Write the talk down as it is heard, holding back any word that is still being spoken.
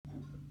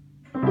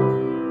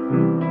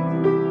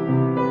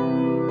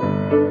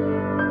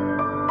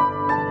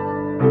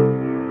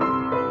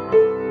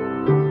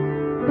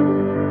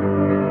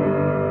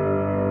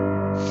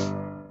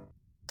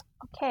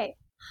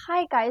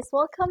guys,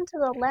 welcome to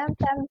the Lam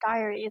Fam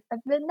Diaries, a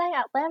Midnight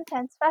at Lam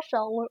Fam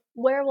special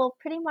where we'll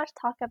pretty much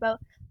talk about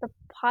the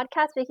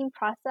podcast making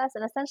process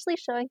and essentially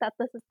showing that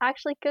this is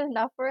actually good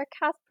enough for a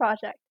cast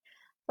project.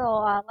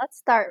 So let's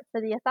start.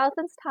 For the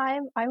 1000th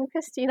time, I'm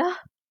Christina.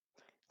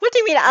 What do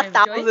you mean a I'm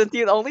Joyce. 1000th?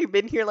 You've only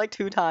been here like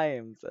 2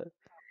 times.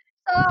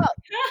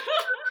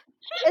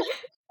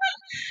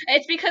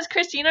 It's because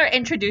Christina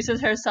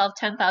introduces herself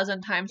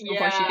 10,000 times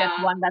before she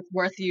gets one that's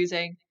worth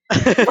using.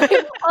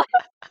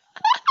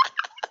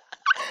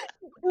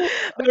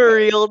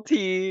 Real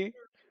tea.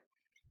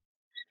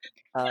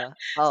 So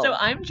Oh,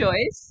 I'm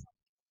Joyce.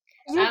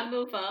 I'm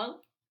Mufang.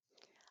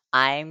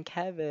 I'm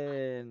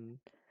Kevin.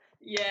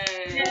 Yay!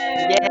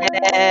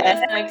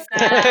 Yeah.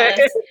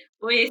 Success!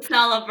 We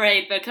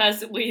celebrate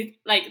because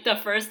the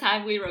first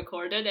time we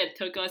recorded, it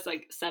took us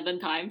like 7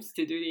 times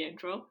to do the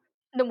intro.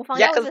 No, Mufang,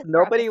 Yeah, that was because just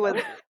your nobody episode.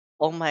 was.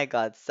 Oh my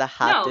god,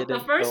 Sahat No, didn't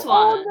the first show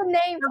one. up. Oh, the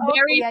names. The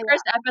very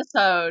first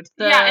episode.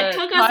 It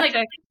took us like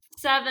project.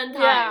 7 times.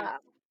 Yeah.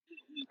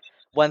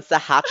 When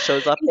Sahat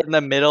shows up in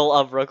the middle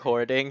of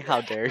recording, how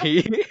dare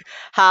he?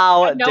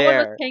 How And no one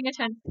was dare? paying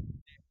attention.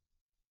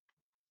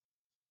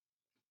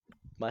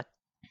 What?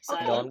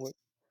 Silence.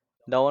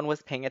 No one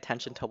was paying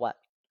attention to what?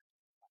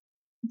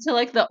 To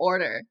like the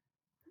order.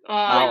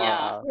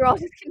 Yeah. We're all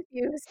just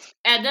confused.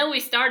 And then we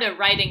started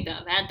writing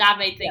them, and that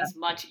made things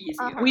much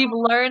easier. We've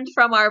learned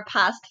from our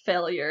past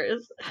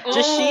failures.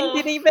 Jasheen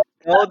didn't even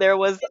know there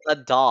was a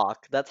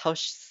doc. That's how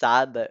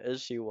sad that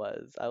she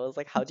was. I was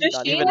like, how do you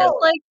not even know?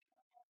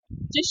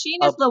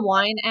 Jasheen is the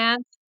wine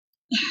ant.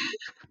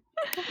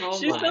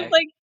 She's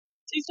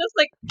just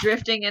like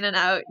drifting in and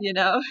out, you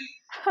know.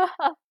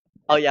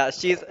 Oh yeah,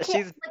 she's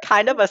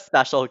kind of a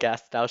special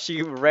guest now.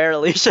 She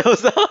rarely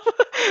shows up.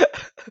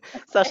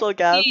 Special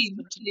guest.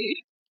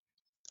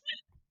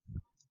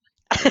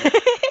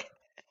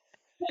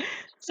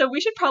 So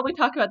we should probably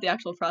talk about the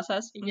actual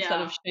process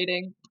instead of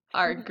shading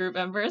our group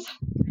members.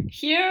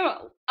 Here,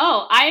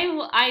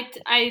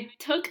 I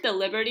took the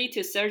liberty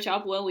to search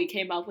up when we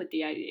came up with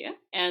the idea,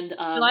 and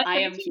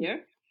I am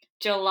here.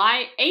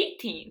 July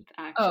 18th,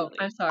 actually. Oh,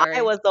 I'm sorry.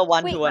 I was the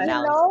one who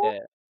announced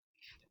it.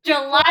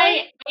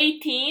 July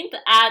 18th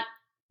at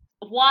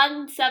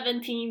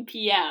 1:17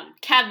 p.m.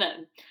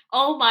 Kevin,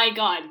 oh my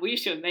god, we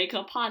should make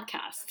a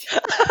podcast.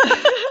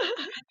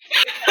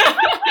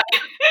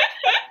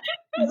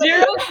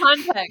 Zero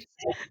context.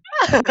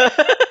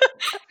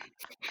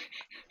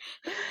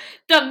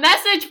 The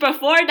message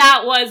before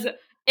that was,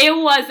 it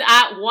was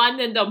at 1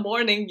 in the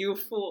morning, you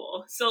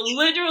fool. So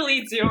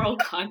literally zero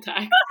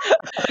context.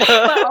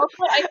 But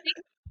also,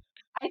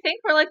 I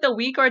think for like the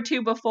week or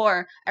two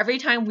before, every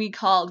time we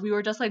called, we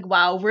were just like,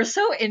 wow, we're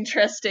so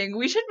interesting.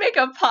 We should make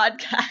a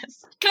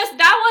podcast. Because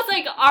that was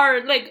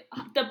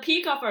the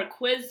peak of our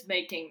quiz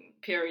making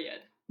period.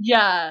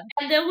 Yeah.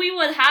 And then we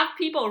would have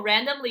people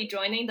randomly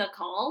joining the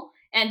call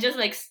and just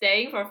like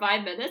staying for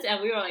 5 minutes,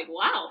 and we were like,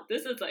 wow,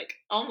 this is like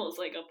almost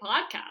like a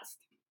podcast.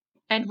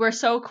 And we're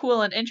so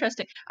cool and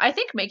interesting. I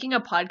think making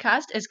a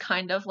podcast is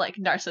kind of like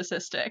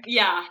narcissistic.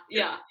 Yeah,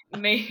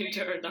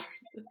 major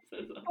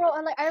narcissism. Bro,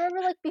 and I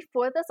remember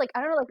before this,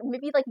 I don't know,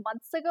 maybe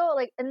months ago,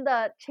 in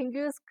the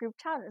Chingu's group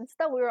chat and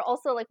stuff, we were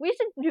also we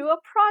should do a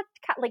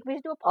podcast. We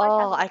should do a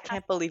podcast. Oh, I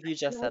can't believe you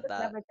just said that.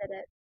 Never did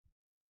it.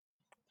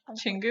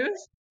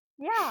 Chingu's?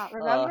 Yeah,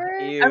 remember?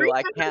 Every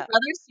time my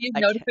brother sees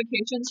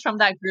notifications from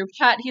that group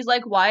chat, he's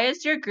like, why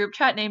is your group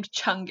chat named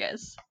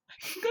Chungus?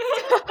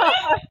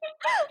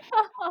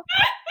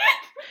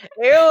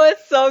 Ew,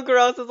 it's so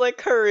gross. It's like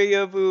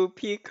Korea boo,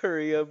 peak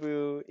Korea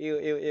boo.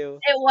 Ew.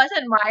 It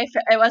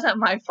wasn't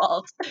my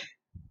fault.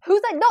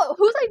 Whose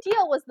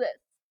idea was this?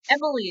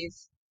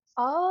 Emily's.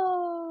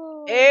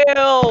 Oh.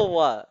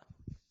 Ew.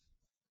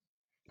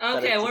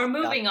 Okay, we're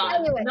moving on.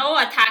 Anyway. No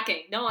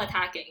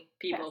attacking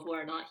people who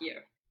are not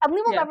here.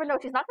 Emily will never know.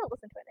 She's not going to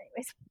listen to it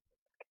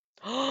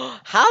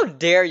anyways. How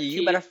dare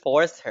you? You better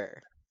force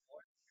her.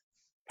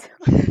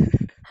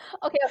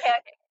 Okay.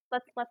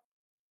 Let's.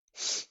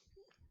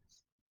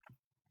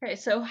 Okay,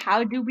 so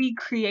how do we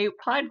create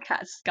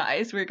podcasts,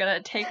 guys? We're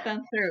gonna take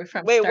them through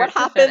from Wait, start what to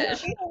happened?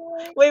 finish.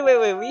 Wait.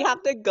 We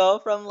have to go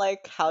from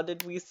how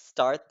did we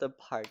start the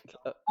podcast?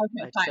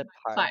 Okay,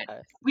 fine.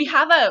 We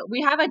have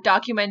a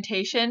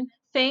documentation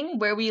thing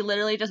where we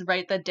literally just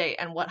write the date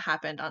and what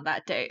happened on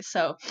that day.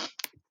 So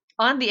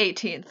on the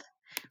 18th,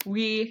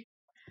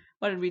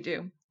 what did we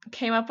do?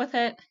 Came up with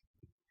it,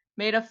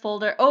 made a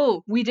folder.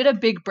 Oh, we did a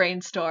big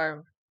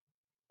brainstorm.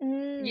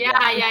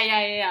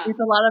 Yeah. With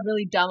a lot of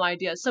really dumb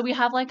ideas. So we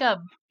have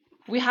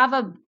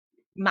a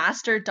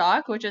master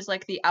doc, which is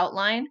the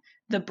outline,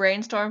 the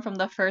brainstorm from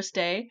the first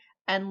day,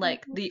 and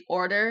the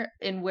order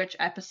in which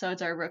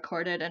episodes are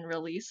recorded and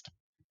released.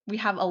 We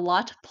have a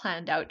lot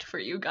planned out for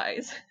you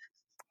guys.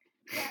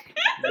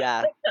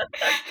 Yeah.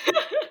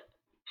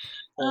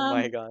 Oh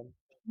my god.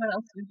 What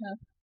else do we have?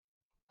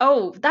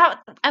 Oh,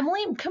 that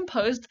Emily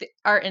composed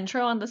our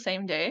intro on the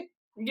same day.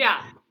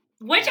 Yeah.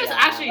 Which is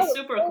actually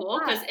super cool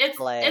because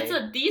it's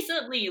a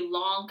decently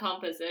long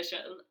composition.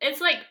 It's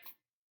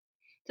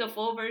the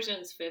full version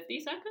is 50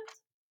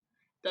 seconds.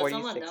 Does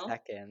someone 46 know?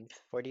 seconds.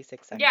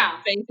 46 seconds. Yeah.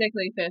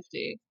 Basically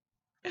 50.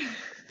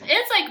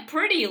 It's like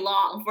pretty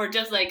long for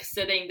just like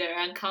sitting there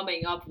and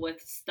coming up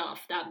with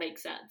stuff that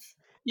makes sense.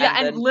 Yeah,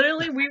 And and then-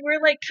 literally we were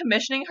like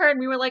commissioning her and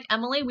we were like,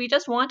 Emily, we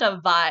just want a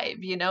vibe,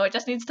 you know? It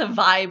just needs to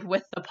vibe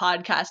with the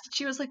podcast.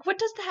 She was like, what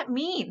does that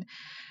mean?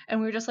 And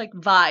we were just like,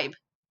 vibe.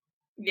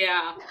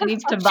 Yeah. It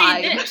needs to She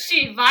vibe. did.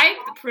 She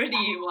vibed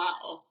pretty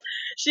well.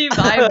 She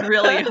vibed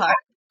really hard.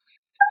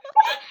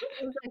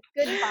 It was a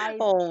good vibe.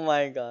 Oh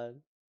my god.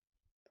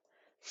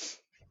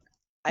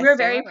 I We're still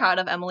very remember- proud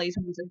of Emily's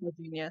musical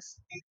genius.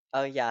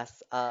 Oh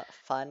yes,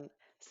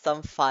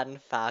 some fun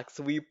facts.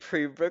 We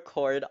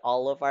pre-record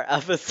all of our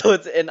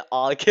episodes in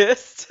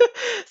August.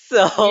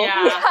 So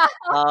Yeah.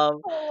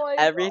 um Oh my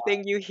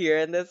everything you hear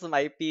in this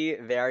might be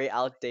very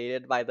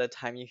outdated by the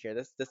time you hear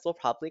this. This will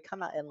probably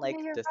come out in like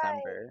you're right.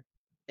 December.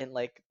 In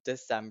like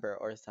December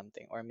or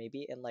something. Or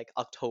maybe in like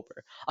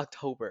October.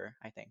 October,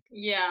 I think.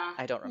 Yeah.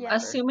 I don't Yeah. remember.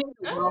 Assuming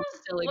the world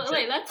still exists.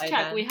 Wait, let's by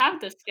check. then. We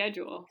have the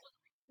schedule.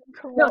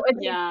 God. No, it's,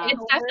 Yeah.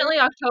 it's definitely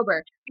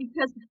October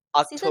because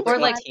October or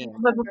like 18th.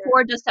 but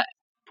before December.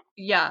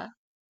 Yeah,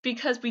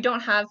 because we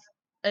don't have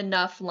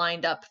enough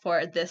lined up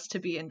for this to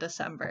be in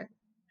December.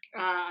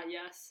 Ah,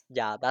 yes.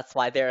 Yeah, that's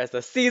why there is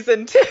a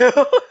season 2.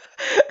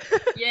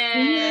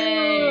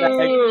 Yay!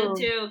 Ooh.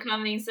 Season 2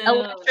 coming soon.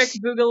 Electric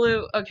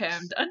Boogaloo. Okay,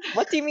 I'm done.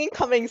 What do you mean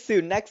coming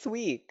soon? Next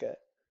week. Oh,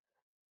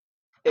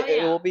 It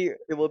yeah.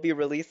 will be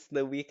released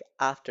the week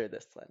after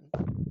this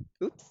one.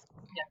 Oops.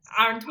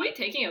 Aren't we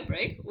taking a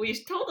break? We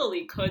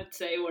totally could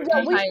say we're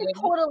Yeah, we taking.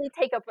 should totally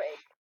take a break.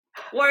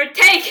 We're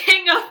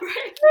taking a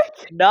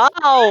break. No.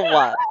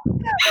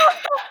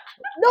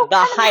 No, The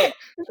Hannah, hype.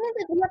 this means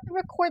that we have to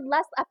record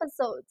less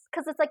episodes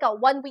because it's like a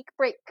 1 week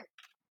break.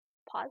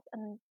 Pause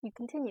and you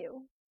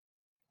continue.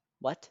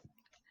 What?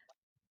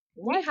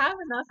 We have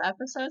enough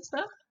episodes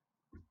though.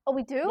 Oh,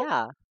 we do?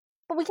 Yeah.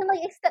 But we can like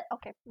extend.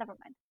 Okay, never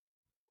mind.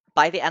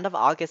 By the end of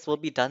August, we'll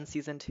be done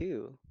season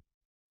 2.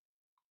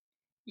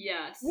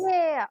 Yes.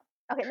 Yeah.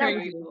 Okay, never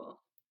Pretty mind. cool.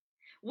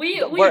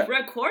 We We're-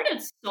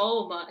 recorded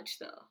so much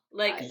though.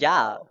 Like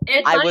Yeah.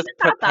 it's I not was even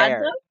that bad,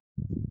 prepared.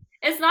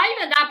 it's not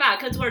even that bad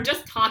because we're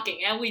just talking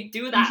and we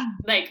do that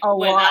like A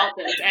without lot.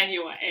 this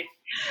anyway.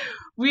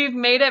 We've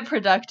made it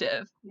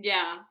productive.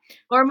 Yeah.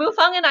 Or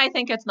Mufang and I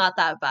think it's not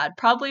that bad.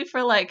 Probably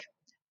for like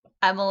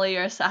Emily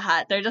or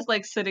Sahat. They're just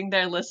like sitting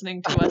there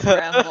listening to us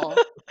ramble.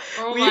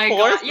 Oh We my god.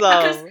 forced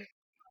Yeah, because them.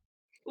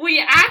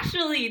 we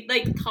actually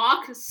like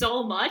talk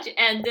so much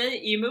and then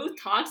Emu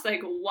talks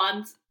like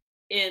once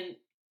in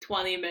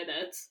 20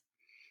 minutes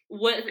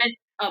with a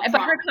But her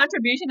prompt.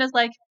 contribution is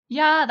like,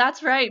 yeah,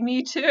 that's right,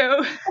 me too.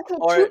 Okay,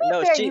 Or- to be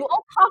no, fair, she- you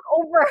all talk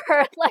over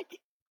her. Like,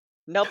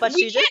 No, but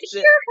we she can't just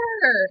hear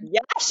her. Yeah,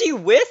 she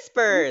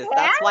whispers.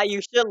 That's What? why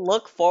you should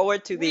look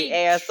forward to the We-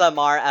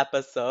 ASMR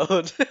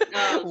episode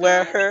Oh,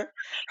 where God.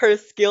 her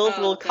skills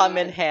Oh, will come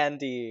in God.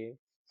 handy.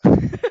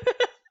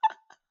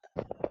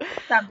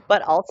 That-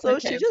 But also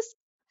okay.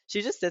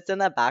 she just sits in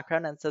the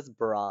background and says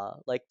bruh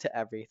like to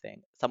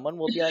everything. Someone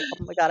will be like,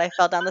 "Oh my god, I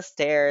fell down the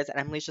stairs," and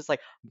Emily's just like,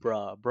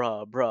 "Bruh,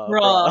 bruh, bruh,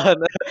 Bruh. bruh."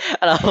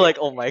 And I'm like,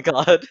 "Oh my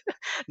god,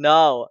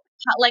 no."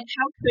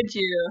 How could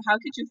you? How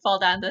could you fall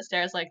down the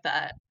stairs like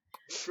that?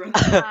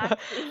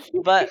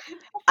 exactly. But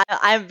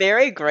I'm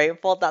very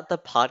grateful that the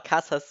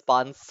podcast has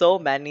spawned so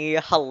many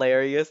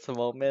hilarious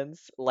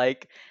moments,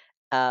 like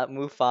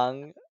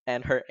Mufang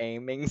and her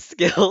aiming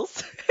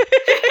skills.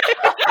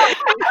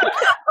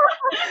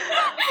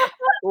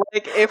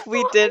 Like, if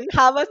we didn't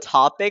have a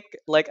topic,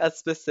 like a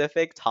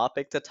specific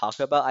topic to talk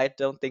about, I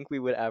don't think we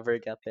would ever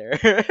get there.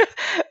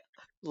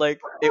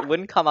 Like, it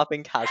wouldn't come up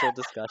in casual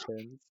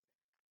discussions.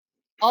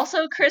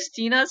 Also,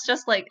 Christina's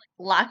just like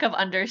lack of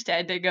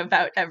understanding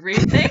about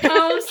everything.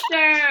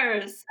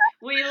 Toasters.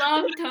 We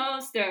love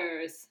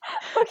toasters.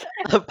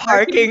 A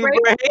parking break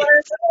brake.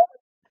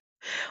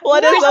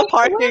 What is No, a I swear to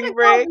parking God,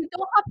 brake? you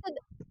don't have to.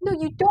 No,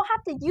 you don't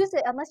have to use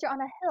it unless you're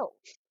on a hill.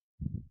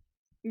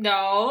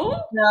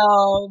 No.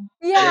 No,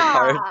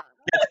 Yeah.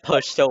 Gets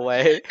pushed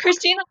away.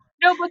 Christina.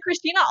 No, but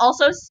Christina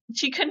also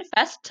she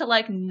confessed to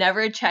like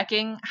never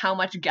checking how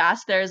much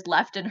gas there's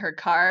left in her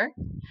car.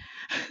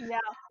 Yeah.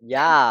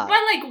 Yeah. But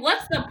like,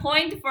 what's the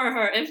point for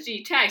her if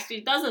she checks?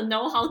 She doesn't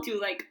know how to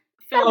like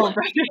fill Oh, it.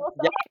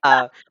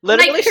 right.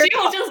 Literally, Like her she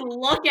will just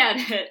look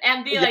at it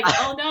and be like,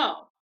 "Oh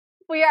no."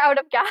 We are out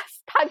of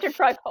gas. Time to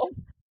drive home.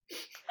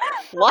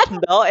 what?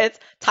 No, it's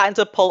time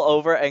to pull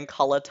over and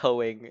call a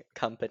towing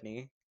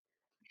company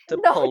to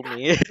No. pull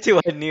me to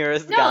a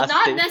nearest No, gas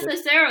not station.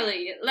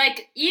 necessarily.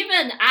 Like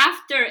even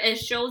after it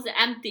shows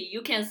empty,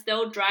 you can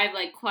still drive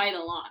like quite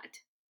a lot.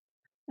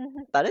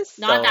 That is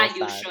Not so that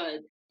you sad.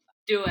 should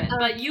do it,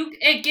 but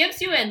it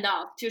gives you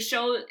enough to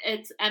show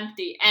it's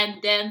empty,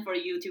 and then for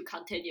you to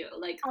continue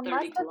like 30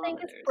 Unless the thing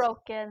kilometers. is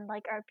broken,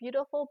 like our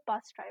beautiful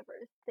bus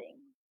driver thing.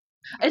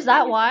 Is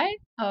that why?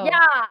 Oh.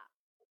 Yeah.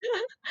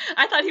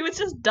 I thought he was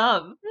just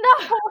dumb.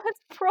 No, it's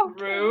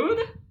broken.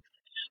 Rude.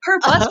 Her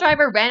bus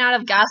driver ran out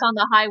of gas on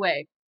the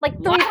highway Like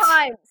 3 What?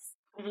 times.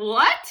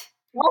 What?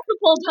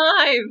 multiple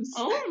times.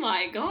 Oh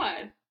my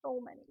god. So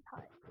many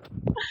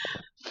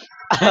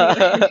times.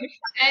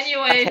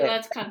 Anyway, Okay,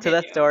 let's to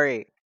continue. the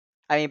story.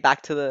 I mean,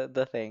 back to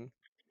the thing.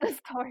 The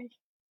story.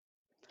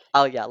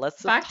 Oh yeah, let's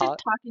just Back to talk.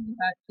 talking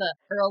about the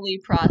early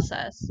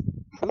process.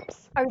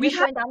 Oops. Are we We just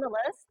have going down the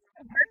list?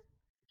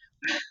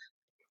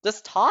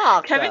 Just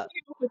talk. Kevin came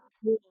up with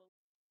rules.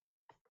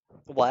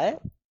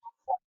 What?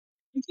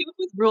 He came up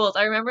with rules.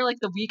 I remember like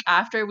the week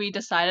after we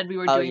decided we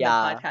were Oh doing the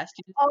yeah, podcast.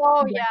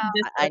 Oh You went to yeah. I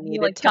Discord and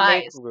you were needed like, to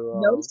make guys, no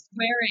rules.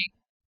 swearing,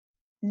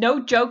 no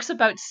jokes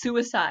about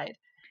suicide.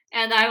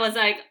 And I was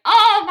like,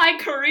 oh, my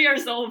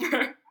career's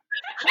over.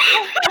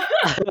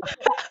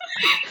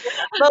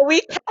 But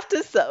we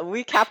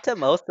kept to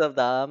most of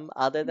them,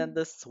 other than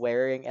the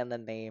swearing and the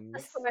The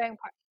names. swearing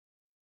part.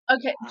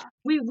 Okay,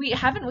 we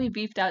haven't we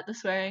beefed out the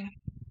swearing.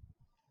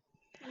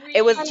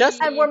 It was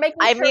just. And we're making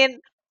I sure. mean,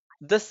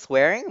 the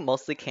swearing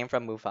mostly came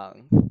from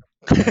Mufang.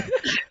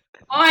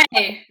 Oi,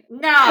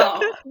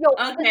 no. Yo,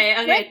 Okay,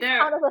 does okay, frick there.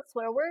 count as a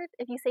swear word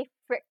if you say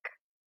frick?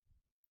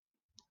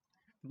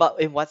 But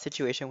in what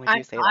situation would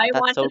you say that? I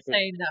That's want so. to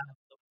say no.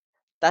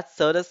 That's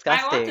so I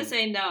disgusting. want to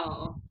say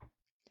no.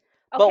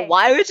 But Okay.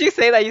 why would you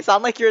say that? You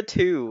sound like you're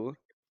two.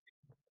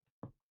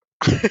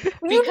 Because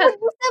you said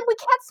we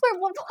can't swear.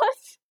 What?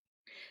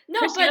 No,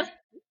 Christina- but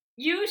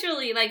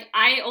usually, like,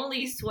 I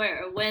only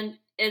swear when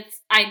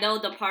I know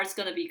the part's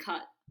gonna be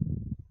cut.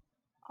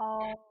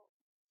 Oh.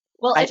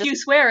 Well, I if you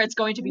swear, it's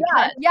going to be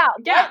cut. Yeah.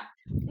 Yeah.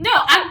 No,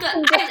 I'm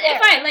good. Just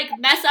If I like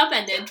mess up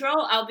an intro,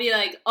 I'll be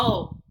like,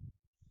 oh,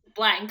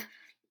 blank.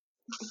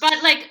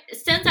 But like,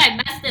 since I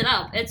messed it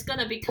up, it's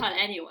gonna be cut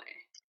anyway.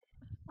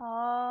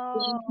 Oh.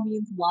 Blank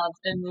means love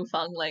in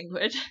Mufang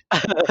language.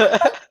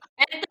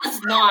 It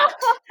does not.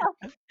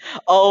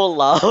 Oh,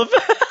 love.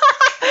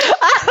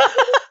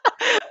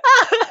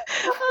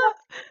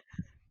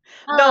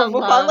 No,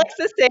 Mufang love. likes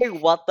to say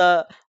what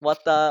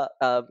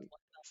the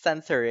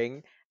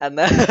censoring, and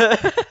then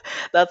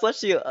that's what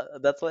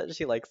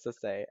she likes to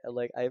say.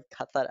 Like, I've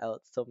cut that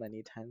out so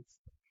many times.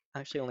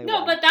 Actually, only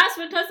No, once. but that's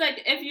because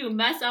like if you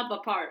mess up a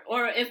part,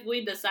 or if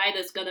we decide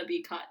it's gonna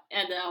be cut,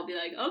 and then I'll be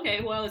like,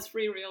 okay, well, it's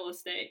free real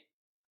estate.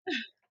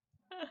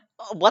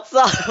 What's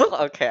the?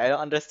 Okay, I don't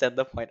understand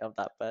the point of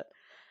that, but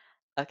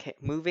okay,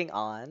 moving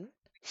on.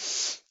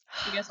 She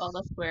gets all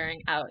the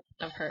swearing out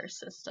of her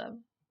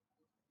system.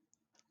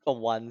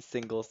 One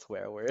single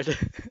swear word.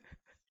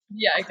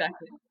 Yeah,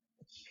 exactly.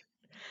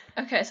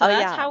 Okay, so Oh,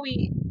 that's yeah. how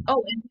we.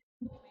 Oh, and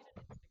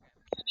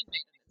Kevin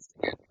made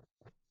an Instagram.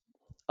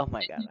 Oh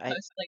my god, He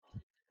posts like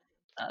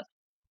stuff.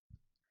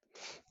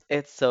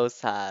 it's so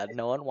sad.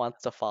 No one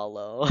wants to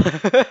follow.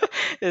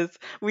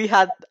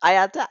 I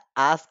had to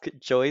ask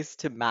Joyce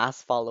to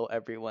mass follow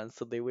everyone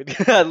so they would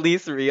at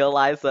least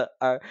realize that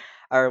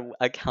our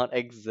account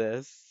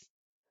exists.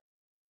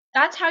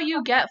 That's how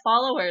you get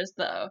followers,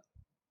 though.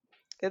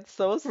 It's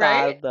so sad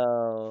Right?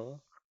 though.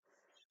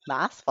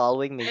 Mass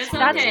following makes It's me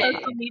That's okay. really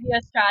social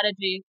media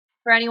strategy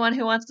for anyone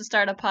who wants to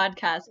start a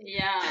podcast.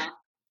 Yeah.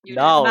 You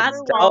No, matter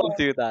just- what. don't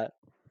do that.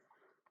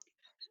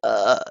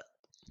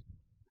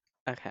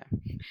 Okay.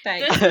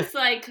 Thanks. This is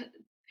like,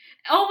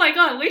 oh my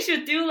god, we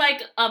should do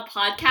like a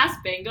podcast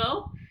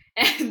bingo,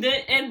 and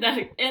then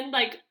in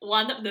like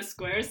one of the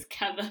squares,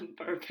 Kevin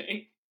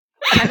burping.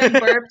 Kevin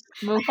burps,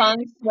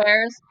 Mufang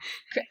swears.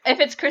 If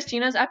it's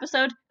Christina's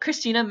episode,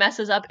 Christina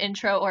messes up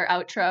intro or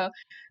outro.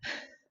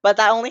 But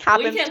that only We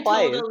happens can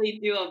twice. totally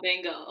do a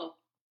bingo.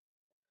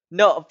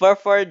 No,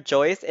 for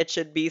Joyce, it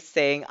should be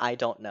saying I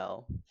don't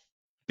know.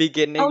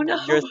 Beginning Oh, no.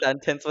 your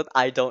sentence with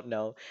I don't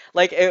know.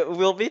 Like,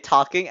 we'll be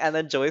talking and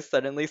then Joyce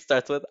suddenly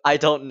starts with I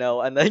don't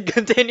know and then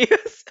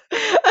continues.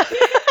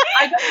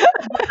 I don't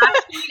know, but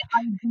actually,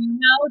 I do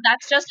know.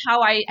 That's just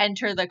how I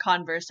enter the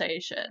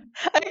conversation.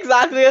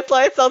 Exactly, that's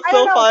why it sounds I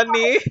so don't know.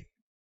 funny.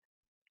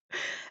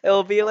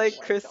 It'll be like my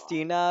God.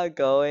 Christina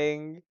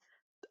going,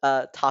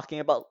 talking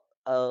about,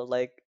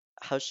 like,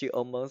 how she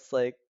almost,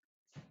 like,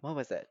 what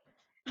was it?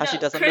 How she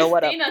No, doesn't know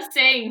what Christina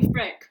saying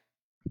frick.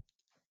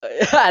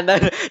 and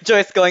then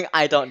Joyce going,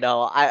 I don't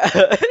know. And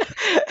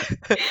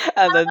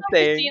then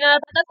saying, Christina,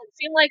 that doesn't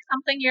seem like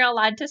something you're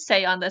allowed to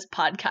say on this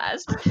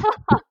podcast.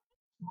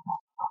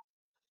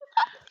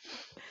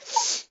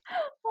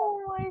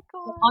 Oh my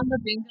god. On the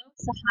bingo,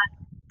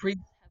 Sahat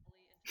breathes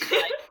heavily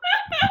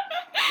into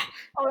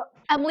Oh,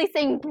 Emily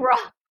saying bruh.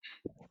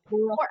 the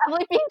mic. Or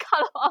Emily being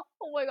cut off.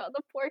 Oh my god,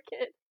 the poor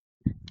kid.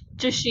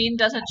 Jasheen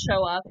doesn't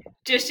show up.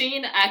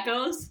 Jasheen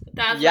echoes.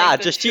 That's yeah,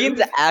 like the Jasheen's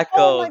truth.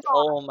 echoes. God.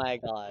 Oh my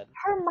god.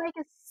 Her mic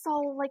is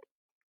so like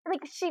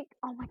she.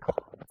 Oh my god.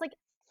 It's like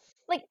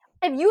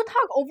if you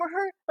talk over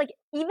her, like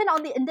even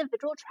on the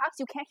individual tracks,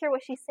 you can't hear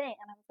what she's saying.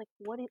 And I was like,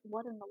 what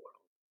in the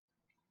world?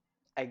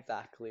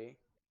 Exactly.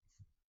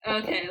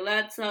 Okay,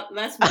 let's move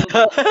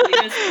on. We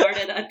just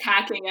started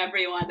attacking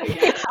everyone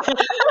again. Yeah,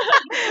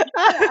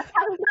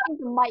 having to change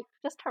the mic,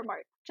 just her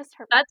mic,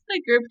 That's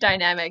the group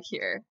dynamic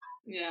here.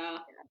 Yeah.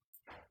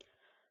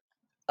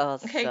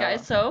 Okay,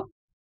 guys. So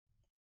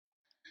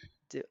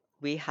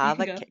we have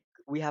can go.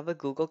 we have a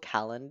Google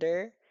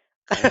Calendar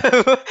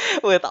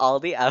with all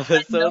the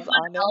episodes no on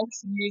one it.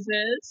 else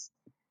uses.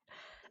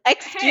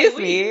 Excuse Hey,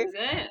 we me. use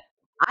it.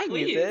 I We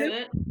use use it.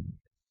 it.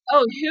 Oh,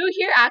 who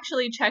here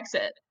actually checks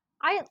it?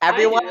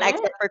 Everyone do.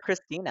 except for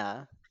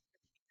Christina.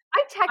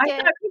 I check I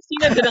it. thought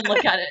Christina didn't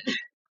look at it.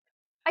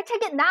 I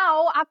check it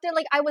now after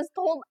like I was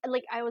told,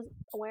 like I was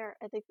aware.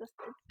 I think this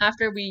is,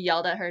 After we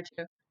yelled at her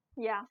too.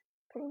 yeah,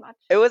 pretty much.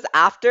 It was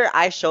after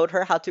I showed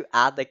her how to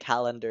add the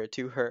calendar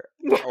to her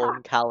Yeah,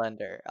 own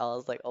calendar. I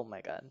was like, oh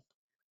my god.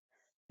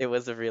 It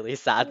was a really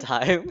sad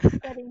time.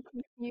 getting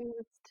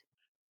confused.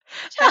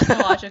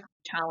 Technological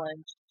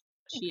challenge.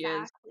 She is.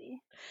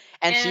 Exactly.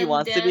 And she And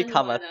wants to then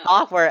become a what else?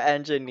 software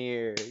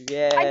engineer.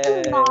 I do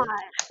Yay. not.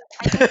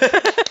 I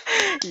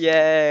don't.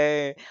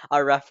 Yay.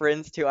 A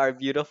reference to our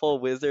beautiful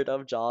Wizard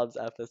of Jobs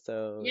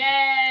episode.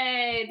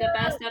 Yay! The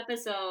best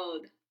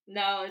episode.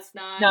 No, it's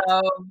not.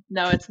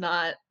 No, it's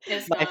not.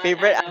 It's My not.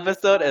 favorite I know it's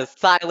episode not. is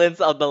Silence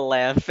of the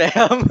Lamb Fam.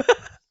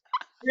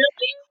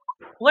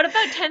 Really? What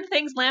about 10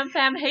 things Lamb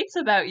Fam hates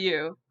about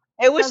you?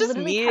 It was That's just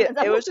literally me. Kevin's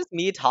It was episode. just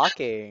me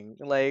talking.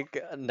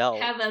 Like, no.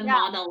 Kevin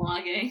Yeah.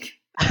 monologuing.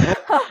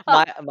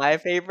 my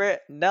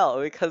favorite, no,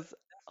 because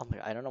oh my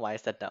god, I don't know why I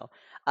said no.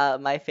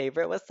 My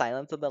favorite was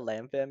Silence of the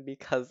Lamb Fam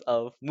because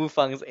of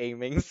Mufang's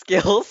aiming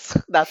skills.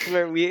 That's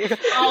where we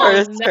Oh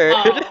first heard.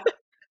 no!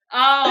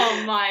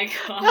 Oh my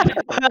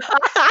god!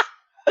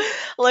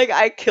 Like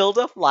I killed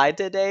a fly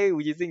today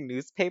using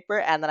newspaper,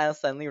 and then I was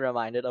suddenly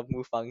reminded of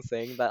Mufang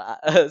saying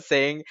that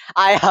saying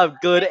I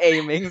have good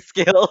aiming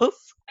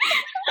skills.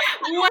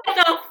 What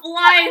a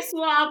fly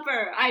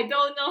swapper! I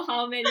don't know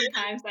how many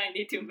times I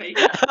need to make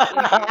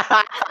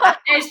that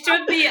clear. It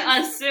should be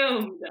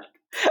assumed.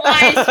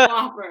 Fly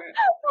swapper.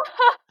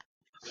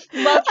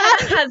 Well,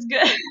 Kevin has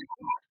good.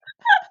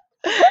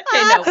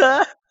 Okay,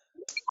 no.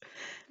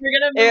 We're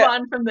gonna move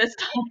on from this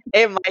topic.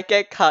 It might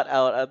get cut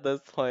out at this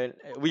point.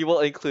 We will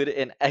include it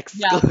in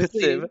exclusive.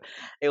 please.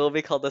 It will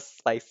be called the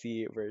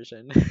spicy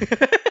version.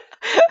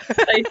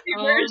 Spicy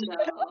Oh version.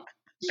 no.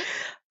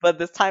 But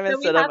this time So we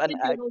instead of have an to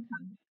X, Google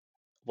Calendar.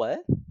 what?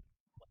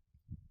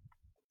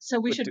 So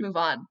we What should do- move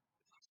on.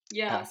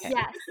 Yes. Okay.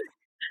 Yes.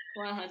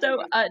 100%.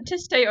 So to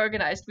stay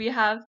organized, we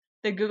have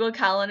the Google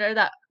Calendar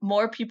that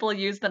more people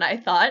use than I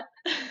thought.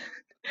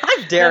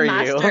 How dare the you?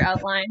 master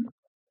outline.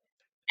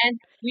 And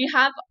we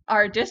have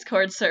our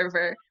Discord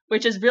server,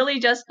 which is really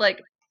just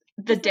like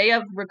the day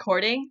of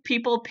recording,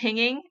 people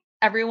pinging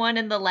everyone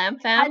in the Lamb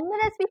Fam. 10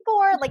 minutes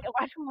before, like,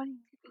 I don't want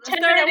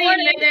 10-minute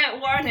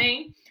 30-minute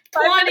warning.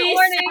 5-minute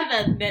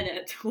warning.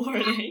 27-minute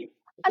warning.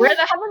 I Where mean,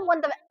 the- Kevin, when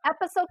the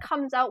episode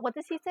comes out, what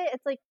does he say?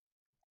 It's like,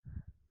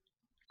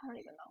 I don't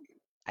even know.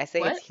 I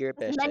say What? it's here,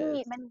 It's bitches.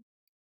 many.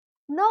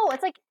 No,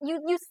 it's like you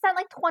sent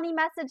like 20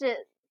 messages.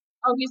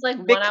 Oh, he's like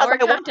 1 Because hour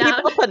I want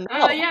countdown. people to know.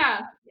 Oh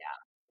yeah.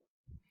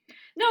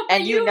 No, but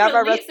And you you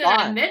never release it at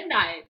respond.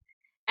 midnight.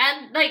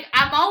 And like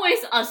I'm always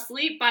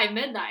asleep by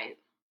midnight.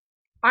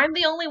 I'm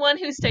the only one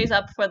who stays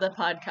up for the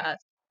podcast.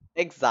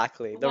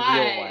 Exactly, the Why?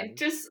 real one.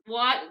 Just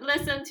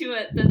listen to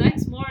it the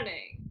next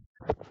morning.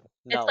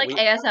 No, It's like we,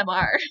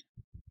 ASMR.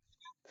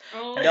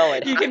 Oh, No,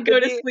 it You has can to go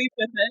to be- sleep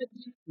with it.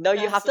 no,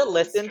 you That's have to so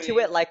listen to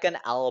it strange. like an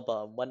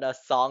album. When a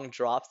song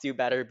drops, you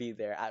better be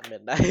there at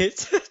midnight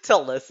to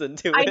listen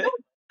to I it. know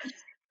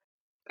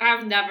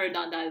I've never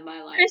done that in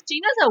my life.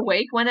 Christina's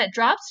awake when it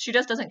drops. She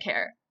just doesn't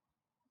care.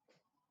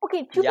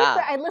 Okay, to Yeah, be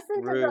fair, I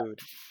listened to Rude.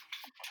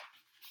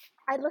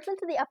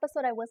 the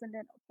episode I wasn't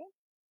in. Okay.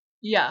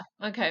 Yeah,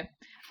 okay.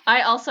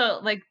 I also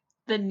like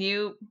the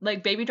new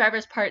like Baby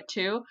Drivers Part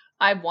 2.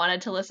 I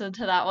wanted to listen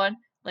to that one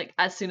like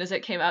as soon as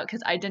it came out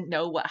because I didn't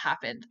know what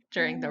happened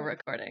during the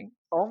recording.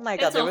 Oh my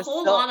god, It's there a was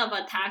whole so lot of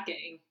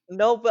attacking.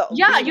 no, but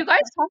Yeah, we- you guys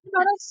talked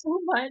about us so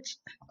much.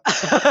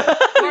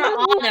 We're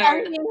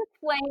honored. Being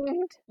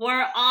flamed.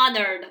 We're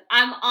honored.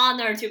 I'm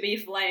honored to be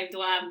flamed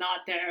when I'm not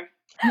there.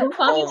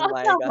 Oh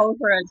my God. Hold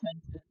for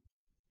attention.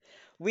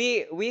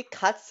 we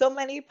cut so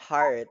many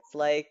parts.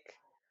 Like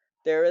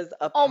there was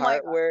a Oh my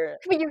part God. where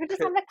Wait, you're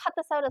just gonna cut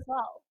this out as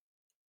well.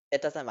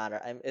 it doesn't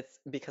matter. It's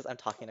because I'm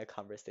talking a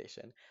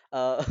conversation.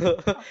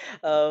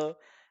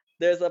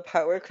 There's a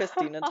part where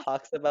Christina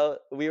talks about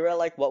we were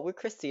like, what would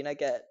Christina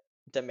get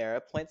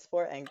demerit points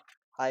for? And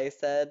I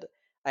said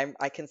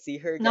I can see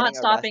her Not getting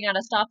stopping at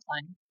a stop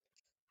sign.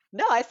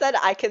 No, I said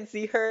I can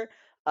see her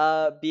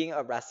being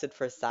arrested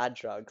for sad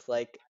drugs,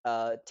 like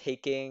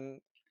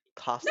taking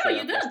cough No, syrup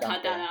you or didn't cut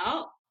something. that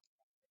out.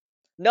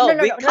 No, No,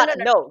 no, we no, no, cut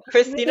no, no.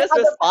 Christina's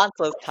other response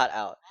was cut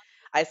out.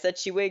 I said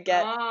she would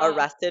get Oh.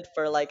 arrested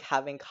for like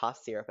having cough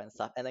syrup and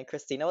stuff, and then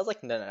Christina was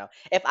like, no.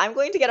 If I'm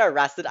going to get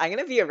arrested, I'm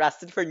gonna be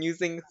arrested for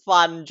using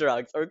fun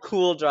drugs or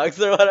cool drugs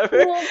or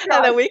whatever. Cool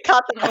And then we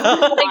cut that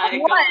Oh out. my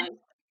what? god.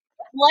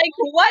 Like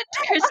what,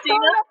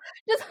 Christina?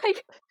 Just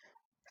like.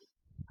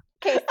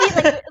 Okay, see,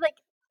 like,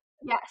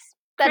 yes,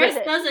 that Chris is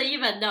it. doesn't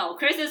even know.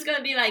 Chris is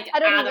gonna be like I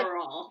don't even-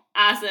 Adderall,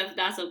 as if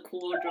that's a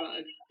cool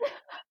drug.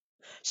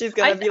 She's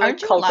gonna be like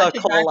Aren't you allowed to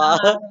drive Coca-Cola.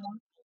 Adderall? Oh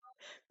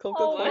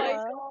Coca-Cola. my What?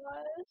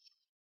 gosh.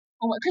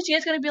 Oh,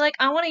 Christina's gonna be like,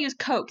 I want to use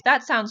Coke.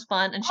 That sounds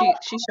fun, and she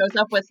shows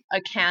up with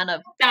a can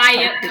of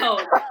Diet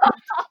Coke.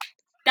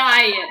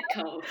 Diet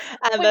Coke.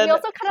 And Wait, then we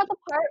also cut out the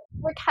part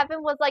where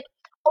Kevin was like,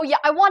 "Oh yeah,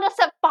 I want to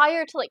set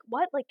fire to like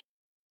what? Like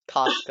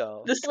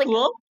Costco. the Like-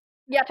 school.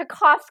 Yeah, to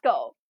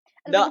Costco.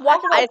 And No, just watch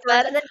it all I burn,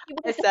 said and then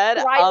people I would just said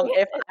cry over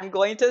if it. I'm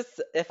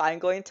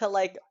going to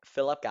like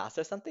fill up gas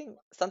or something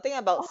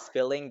about Oh,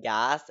 spilling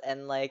gas,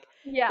 and like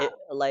yeah. it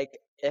like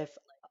if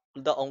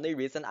the only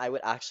reason I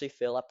would actually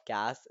fill up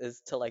gas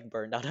is to like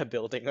burn down a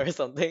building or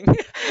something.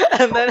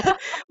 And then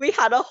we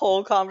had a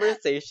whole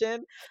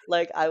conversation.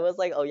 Like I was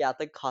like, oh yeah, at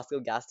the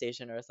Costco gas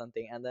station or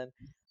something, and then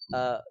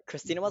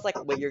Christina was like,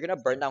 wait, you're gonna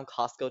burn down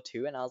Costco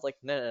too? And I was like,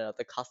 no,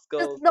 the Costco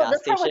gas This part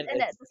was station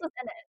in it. is. This was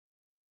in it.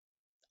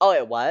 Oh,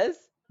 it was?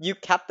 You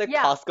kept the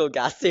Yeah. Costco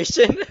gas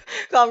station Yeah,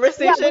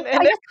 conversation in I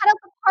it? just cut out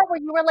the part where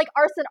you were like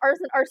arson,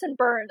 arson, arson,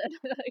 burn.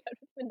 And I don't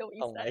even know what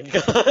you Oh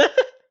said. my god.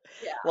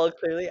 Yeah. Well,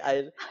 clearly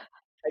I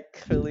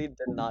clearly did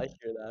not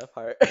hear that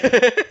part.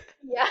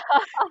 Yeah.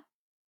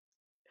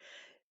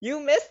 You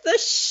missed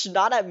the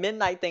not at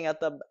midnight thing at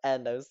the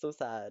end. I was so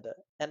sad.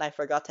 And I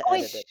forgot to Oh,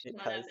 wait. edit it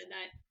Not at because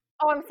midnight.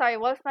 Oh, I'm sorry.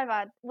 What was my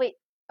bad? Wait.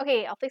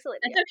 Okay, I'll fix it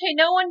later. It's okay.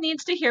 No one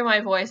needs to hear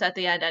my voice at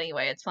the end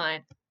anyway. It's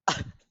fine.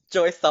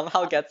 Joy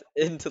somehow gets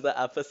into the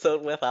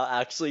episode without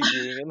actually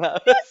being in the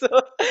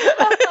episode.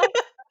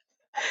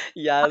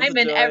 Yes, I'm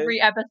in Joy.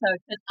 every episode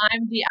because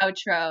I'm the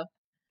outro.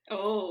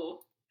 Oh.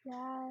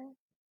 Yeah.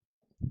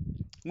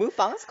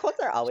 Mufang's quotes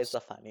are always the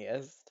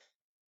funniest.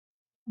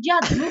 Yeah,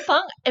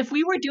 Mufang, if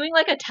we were doing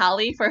like a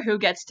tally for who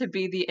gets to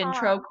be the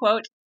intro Ah.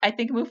 quote, I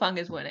think Mufang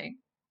is winning,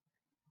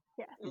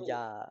 Oh,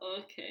 Yeah.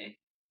 Okay.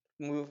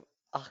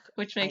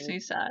 which I makes need me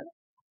sad.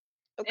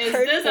 Is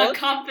Kurt this a quotes.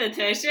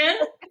 competition?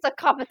 It's a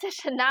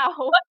competition now.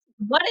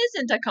 What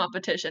isn't a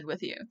competition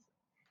with you?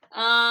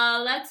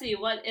 Let's see.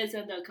 What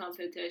isn't a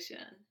competition?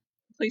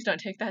 Please don't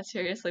take that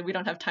seriously. We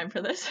don't have time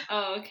for this.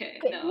 Oh, okay.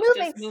 Okay, No, moving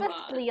just move on.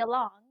 swiftly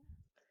along.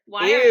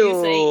 Why are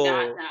you saying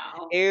that Ew.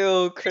 now? Ew,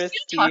 You talk so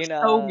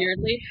Christina.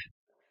 weirdly.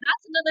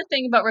 That's another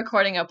thing about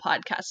recording a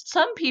podcast.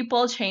 Some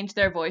people change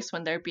their voice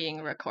when they're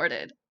being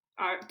recorded.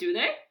 Do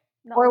they?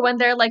 No. Or when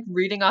they're like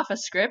reading off a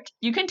script.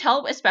 You can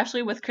tell,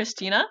 especially with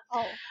Christina.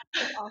 Oh,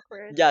 it's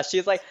awkward. Yeah,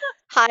 she's like,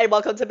 hi,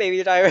 welcome to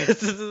Baby Diaries.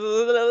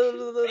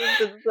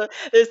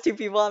 There's two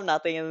people have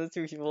nothing, and there's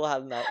two people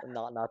have not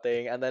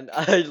nothing. And then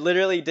I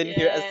literally didn't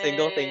hear a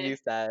single thing Yay. you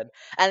said.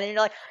 And then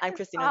you're like, I'm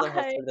Christina, the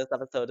host Hi. for this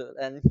episode,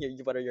 and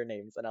what are your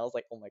names? And I was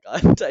like, oh my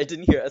god, I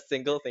didn't hear a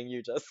single thing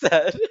you just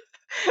said.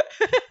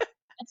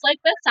 It's like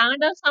the sound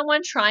of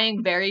someone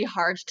trying very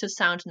hard to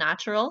sound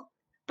natural,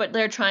 but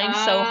they're trying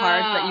so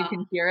hard that you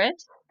can hear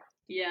it.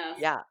 Yes.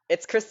 Yeah,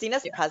 it's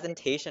Christina's Yeah.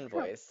 presentation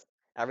voice.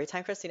 Every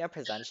time Christina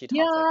presents, she talks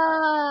like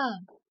that.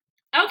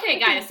 Yeah. Okay,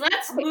 guys,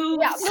 let's Okay, move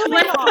yeah, moving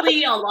on.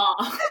 swiftly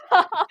along.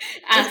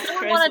 As Does anyone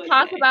Chris want to would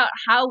talk say. about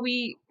how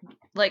we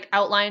like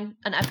outline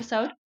an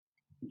episode?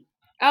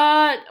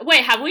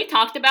 Wait, have we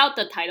talked about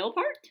the title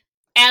part?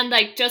 And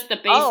like just the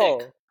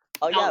basic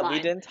Oh yeah, we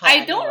outline? didn't tell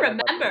I don't anyone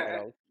about the remember.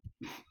 title.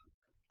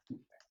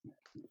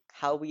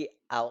 How we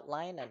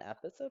outline an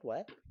episode?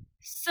 What?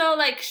 So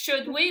like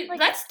should we Like-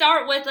 let's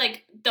start with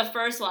like the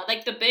first one,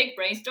 like the big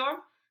brainstorm.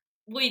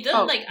 We didn't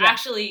Oh, like yeah.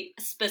 actually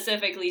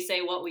specifically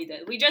say what we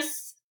did. We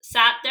just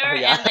sat there Oh,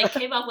 yeah. and like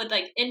came up with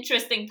like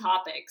interesting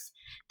topics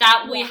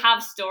that we Yeah.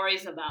 have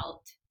stories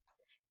about.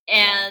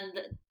 And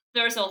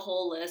there's a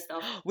whole list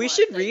of We what,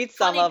 should like, read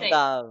some funny of things.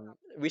 them.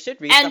 We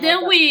should read And some then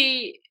of them.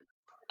 we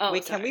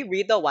Wait, can we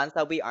read the ones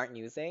that we aren't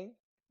using?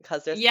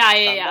 Because there's Yeah,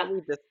 some yeah. that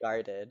we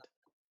discarded.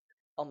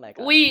 Oh my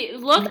god. We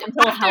looked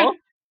Mental after health?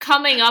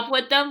 coming up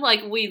with them,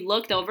 like we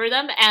looked over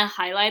them and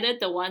highlighted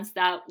the ones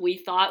that we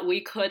thought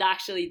we could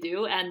actually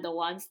do and the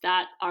ones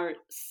that are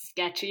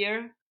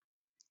sketchier.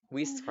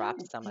 We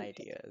scrapped some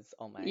ideas.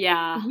 Oh my.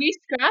 Yeah. We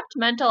scrapped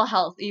mental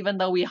health even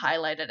though we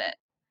highlighted it.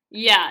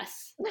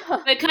 Yes.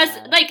 Because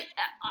Yeah. like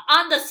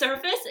on the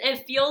surface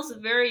it feels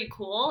very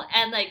cool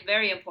and like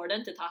very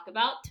important to talk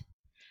about.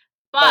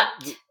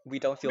 But we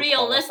don't feel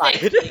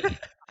realistically, qualified.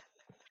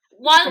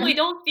 one, we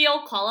don't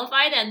feel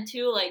qualified, and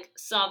two, like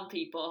some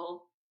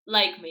people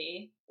like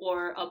me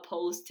were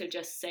opposed to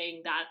just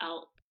saying that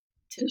out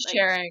to Just like,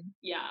 sharing.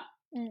 yeah.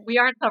 We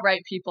aren't the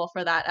right people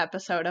for that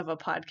episode of a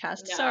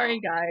podcast. No.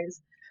 Sorry,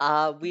 guys.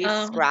 We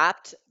Um,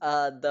 scrapped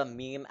the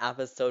meme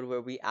episode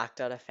where we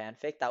act out a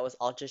fanfic. That was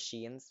all just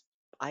Sheen's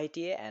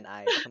idea, and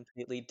I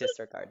completely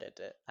disregarded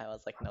it. I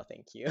was like, no,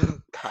 thank you.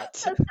 Cut.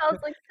 That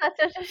sounds like such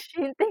a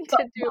shame thing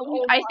to do.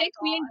 Oh I my think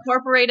we God.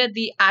 incorporated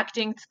the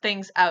acting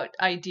things out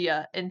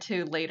idea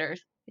into later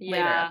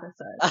Yeah.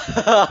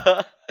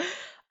 episodes.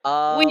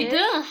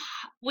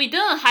 We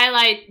didn't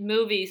highlight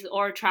movies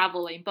or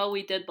traveling, but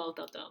we did both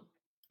of them.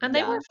 And they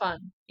Yeah. were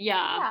fun.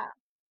 Yeah. Yeah.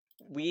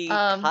 We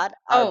Um, cut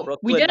our Oh,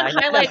 Brooklyn we didn't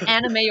Nine-Nine highlight episode.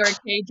 anime or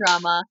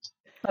K-drama,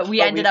 but we But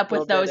we ended up still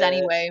with those did it.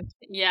 anyway.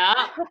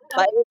 Yeah.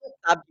 But it was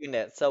a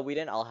subunit, so we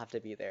didn't all have to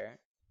be there.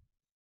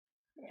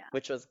 Yeah.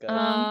 Which was good.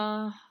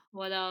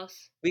 What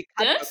else? We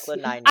cut This?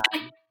 Brooklyn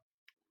Nine-Nine.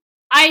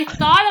 I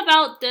thought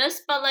about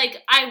this, but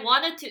like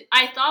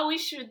I thought we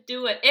should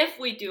do it. If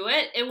we do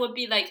it, it would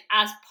be like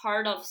as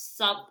part of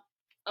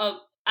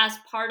as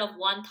part of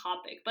one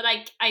topic. But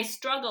I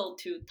struggle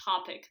to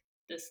topic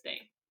this thing.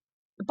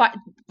 But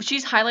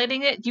she's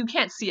highlighting it. You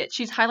can't see it.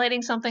 She's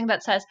highlighting something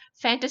that says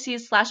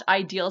fantasies /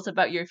 ideals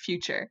about your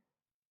future.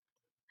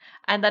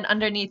 And then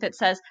underneath it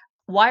says,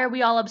 why are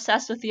we all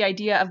obsessed with the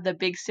idea of the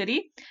big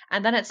city?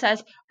 And then it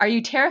says, are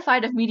you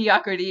terrified of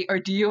mediocrity or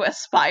do you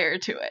aspire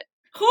to it?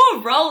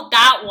 Who wrote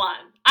that one?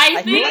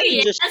 I feel think like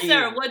the just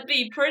answer she. would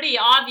be pretty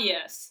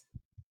obvious.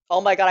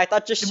 Oh my god, I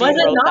thought just she Was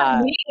it wrote not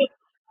that. me?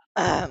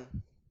 Ahem.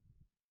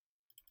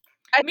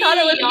 I thought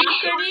it was me.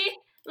 Mediocrity?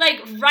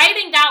 Like,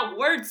 writing that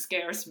word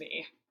scares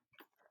me.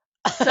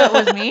 So it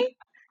was me?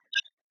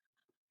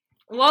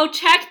 Well,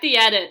 check the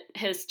edit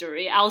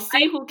history. I'll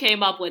see who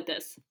came up with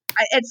this.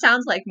 It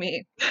sounds like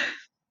me.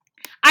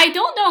 I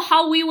don't know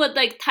how we would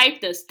like type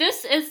this.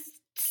 This is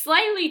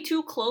slightly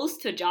too close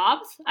to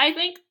jobs, I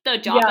think. The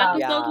job Yeah.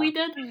 episode Yeah. we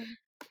did.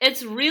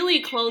 It's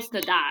really close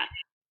to that.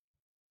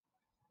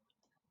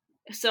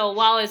 So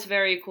while it's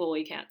very cool,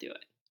 we can't do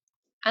it.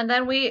 And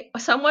then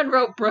someone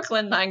wrote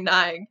Brooklyn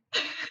Nine-Nine.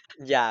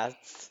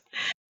 Yes.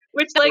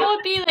 Which, That like,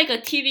 would be like a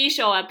TV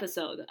show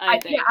episode, I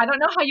think. I don't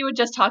know how you would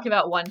just talk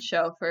about one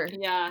show for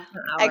Yeah.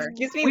 an hour.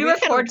 Excuse me, We we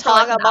can record for,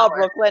 talk like, an about hour.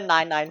 Brooklyn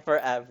Nine-Nine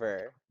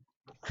forever.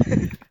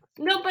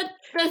 No, but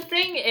the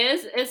thing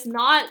is, it's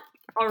not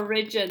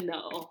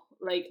original.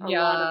 Like a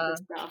lot of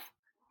the stuff.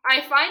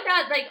 I find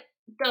that like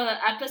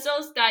the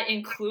episodes that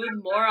include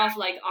more of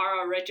like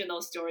our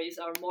original stories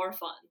are more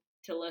fun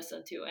to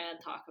listen to and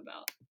talk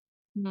about.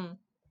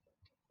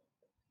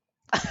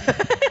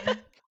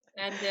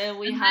 And then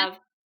we have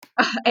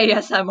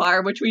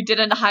ASMR, which we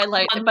didn't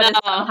highlight, Oh, but it's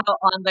no. somehow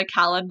on the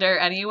calendar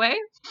anyway.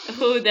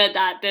 who did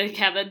that? Did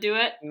Kevin do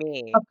it?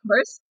 Me. Of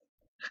course.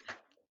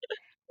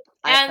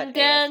 I And put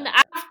then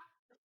ASMR.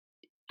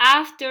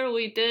 after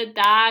we did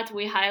that,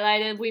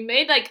 we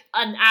made like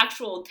an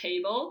actual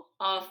table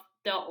of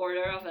the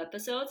order of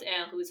episodes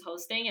and who's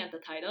hosting and the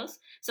titles.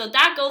 So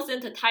that goes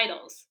into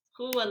titles.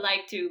 Who would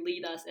like to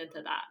lead us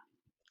into that?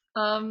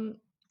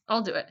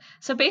 I'll do it.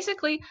 So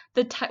basically,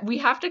 we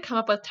have to come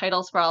up with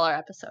titles for all our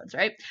episodes,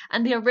 right?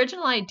 And the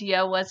original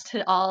idea was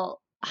to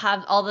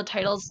have all the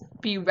titles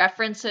be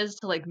references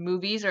to like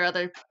movies or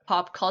other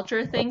pop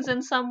culture things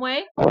in some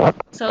way.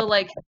 So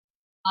like,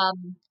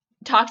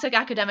 Toxic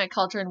Academic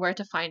Culture and Where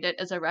to Find It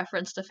is a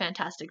reference to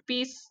Fantastic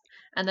Beasts.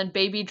 And then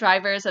Baby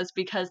Drivers is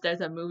because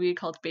there's a movie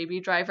called Baby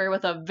Driver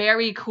with a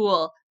very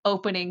cool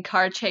opening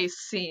car chase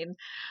scene.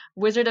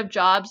 Wizard of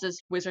Jobs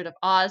is Wizard of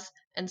Oz.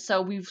 And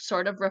so we've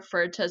sort of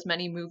referred to as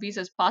many movies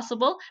as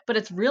possible, but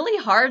it's really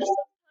hard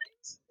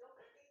sometimes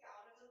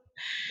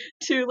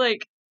to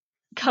like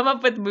come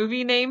up with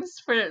movie names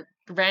for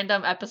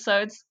random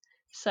episodes.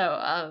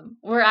 So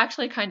we're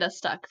actually kind of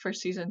stuck for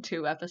season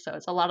 2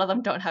 episodes. A lot of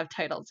them don't have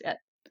titles yet.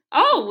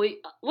 Oh, we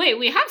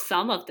have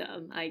some of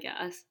them, I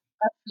guess.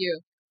 A few.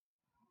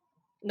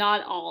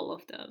 Not all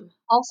of them.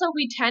 Also,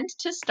 we tend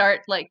to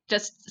start like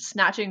just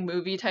snatching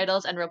movie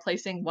titles and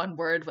replacing one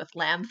word with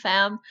Lamb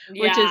Fam,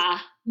 which is Yeah.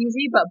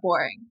 easy but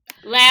boring.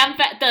 The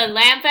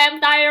Lamb Fam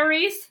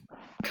Diaries?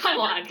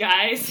 Come on,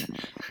 guys.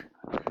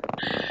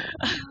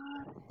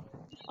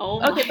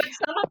 Oh Okay, my. but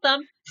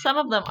some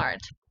of them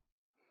aren't.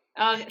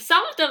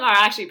 Some of them are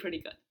actually pretty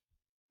good.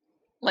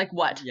 Like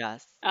what?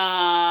 Yes.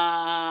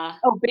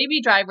 Oh,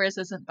 Baby Drivers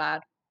isn't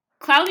bad.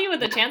 Cloudy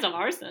with a Chance of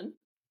Arson.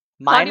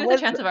 Mine Cloudy with a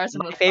was Chance of Arson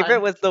my was favorite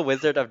fun. was The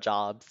Wizard of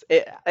Jobs.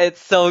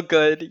 It's so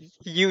good.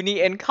 Uni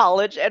and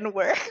college and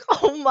work.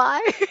 Oh my.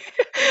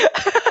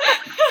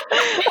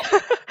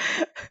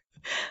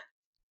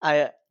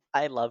 I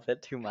love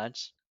it too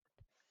much.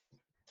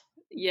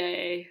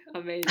 Yay,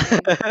 amazing.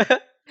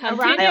 Around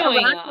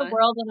Continuing the on.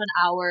 world in an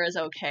hour is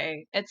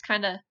okay. It's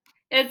kind of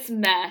It's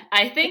meh.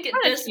 I think It's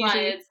kinda this one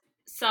cheesy. is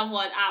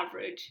somewhat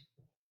average.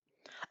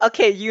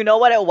 Okay, you know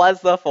what it was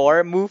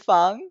before?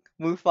 Mufang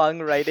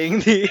writing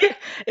the.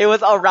 It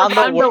was around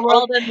the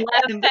world. in Lamb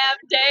and- Fam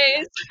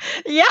days.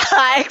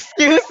 Yeah,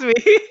 excuse me.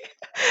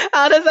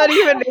 How does that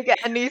even make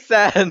any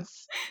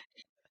sense?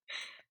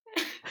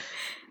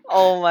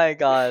 Oh my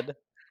god.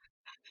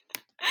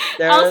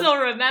 Also,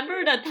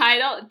 remember the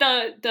title,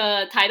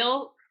 the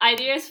title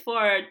ideas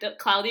for the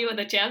Cloudy with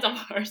a Chance of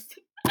Arson.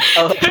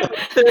 Oh.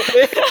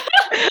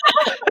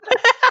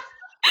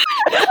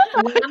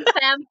 Lamb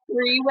Fam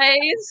 3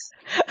 ways.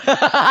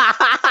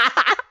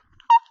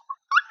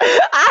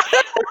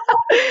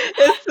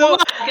 It's so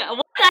Look,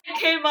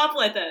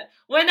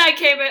 when I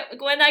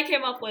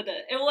came up with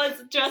it, it was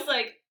just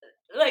like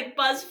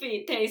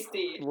BuzzFeed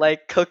tasty.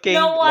 like cooking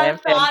No one lamb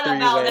fam thought 3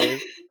 about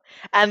ways. it.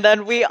 And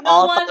then we No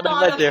all one thought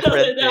thought of a about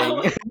different it,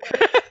 no. thing.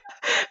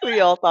 We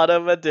all thought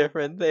of a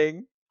different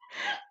thing.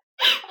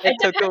 It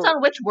depends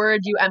on which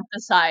word you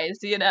emphasize,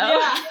 you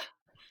know?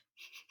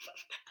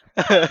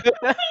 Yeah.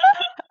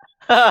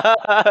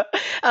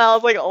 And I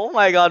was like, oh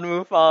my god,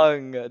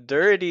 Mufang,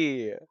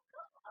 dirty.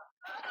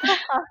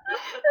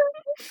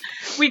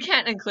 We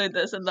can't include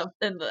this in the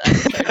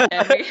episode,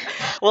 can we?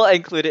 We'll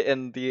include it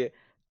in the,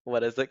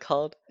 what is it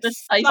called? The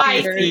spicy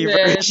Spicy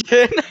version.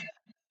 version.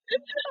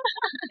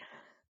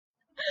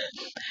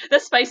 The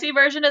spicy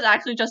version is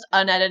actually just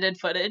unedited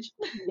footage.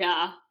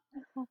 Yeah.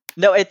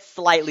 No, it's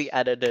slightly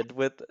edited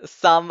with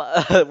some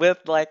with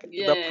like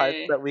the parts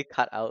Yay. that we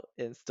cut out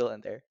is still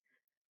in there.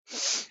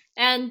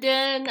 And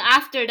then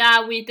after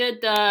that, we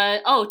did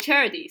the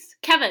charities.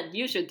 Kevin,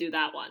 you should do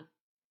that one.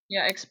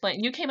 Yeah,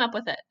 explain. You came up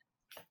with it.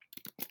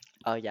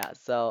 Oh yeah,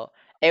 so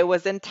it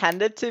was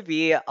intended to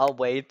be a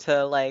way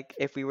to like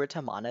if we were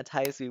to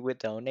monetize, we would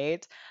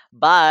donate.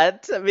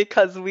 But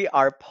because we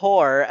are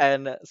poor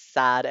and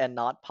sad and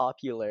not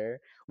popular,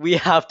 we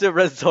have to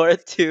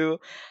resort to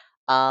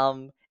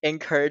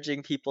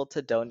encouraging people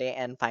to donate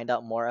and find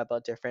out more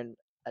about different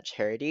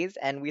charities.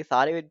 And we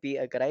thought it would be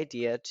a good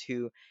idea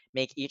to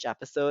make each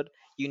episode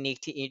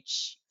unique to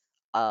each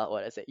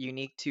what is it?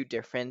 Unique to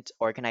different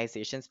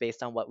organizations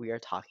based on what we are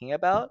talking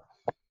about.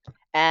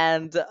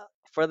 And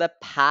for the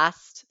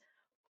past,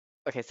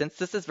 okay, since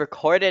this is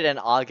recorded in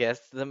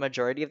August, the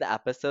majority of the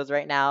episodes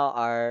right now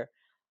are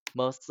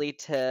mostly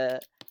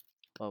to,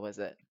 what was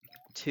it?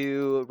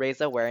 To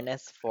raise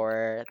awareness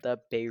for the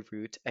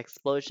Beirut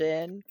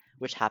explosion,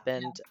 which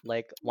happened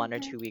like 1 or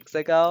 2 weeks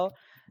ago.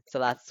 So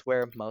that's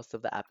where most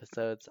of the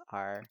episodes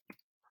are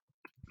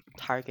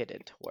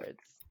targeted towards.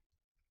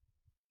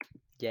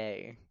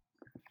 Yay.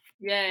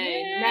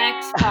 Yay. Yeah.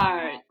 Next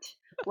part.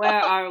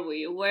 Where are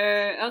we?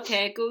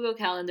 Okay, Google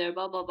Calendar,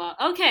 blah, blah, blah.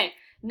 Okay,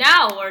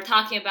 now we're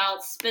talking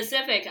about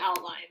specific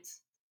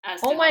outlines.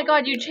 Oh my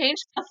god, you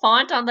changed the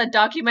font on the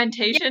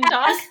documentation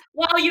doc? Yes,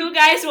 while you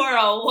guys were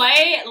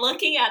away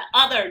looking at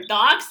other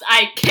docs,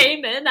 I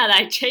came in and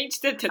I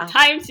changed it to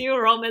Times New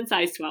Roman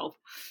size 12.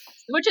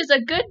 Which is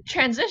a good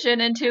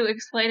transition into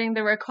explaining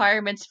the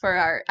requirements for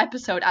our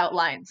episode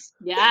outlines.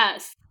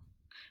 Yes.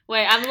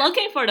 Wait, I'm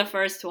looking for the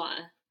first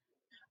one.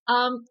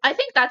 I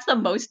think that's the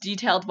most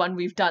detailed one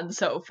we've done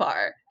so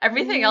far.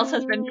 Everything else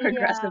has been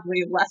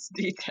progressively less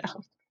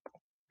detailed.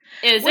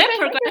 Is it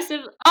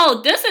progressive?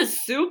 Oh, this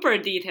is super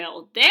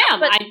detailed.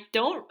 Damn, I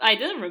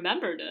didn't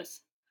remember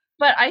this.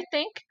 But I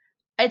think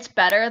it's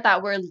better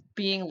that we're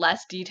being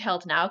less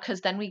detailed now,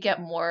 because then we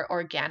get more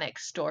organic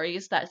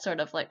stories that sort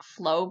of like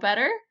flow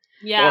better.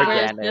 Yeah.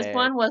 Whereas this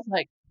one was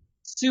like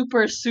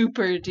super,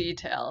 super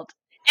detailed.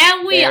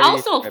 And we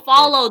also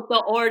followed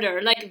the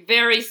order, like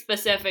very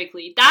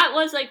specifically. That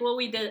was like what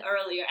we did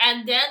earlier.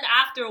 And then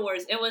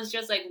afterwards, it was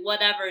just like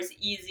whatever's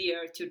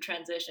easier to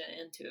transition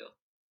into.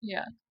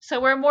 Yeah. So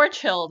we're more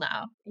chill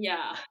now.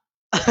 Yeah.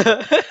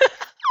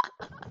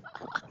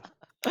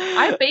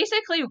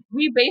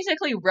 We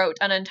basically wrote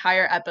an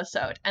entire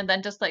episode and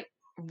then just like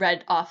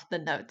read off the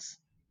notes.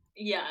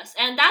 Yes,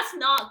 and that's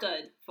not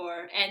good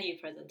for any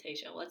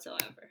presentation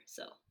whatsoever.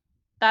 So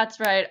that's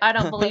right. I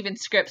don't believe in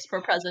scripts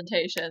for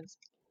presentations.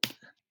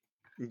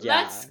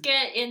 Yeah. Let's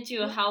get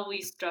into how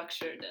we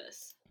structure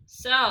this.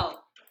 So,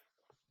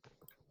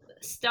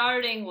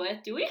 starting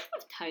with, do we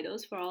have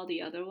titles for all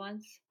the other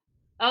ones?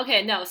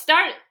 Okay, no.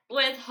 Start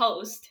with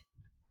host,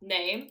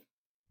 name,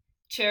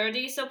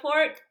 charity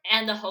support,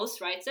 and the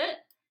host writes it.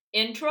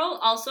 Intro,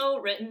 also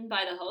written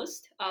by the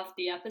host of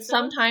the episode.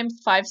 Sometimes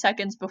 5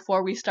 seconds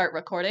before we start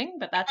recording,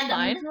 but that's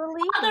fine.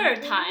 Other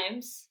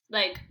times,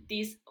 like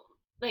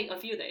a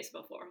few days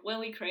before, when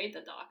we create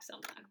the doc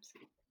sometimes.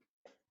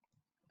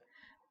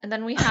 And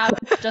then we have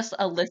just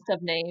a list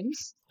of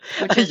names,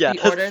 which is the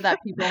order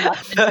that people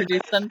must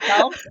introduce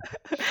themselves.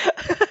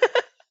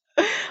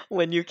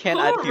 When you can't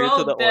adhere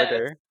to the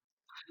order.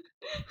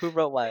 Who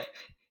wrote what?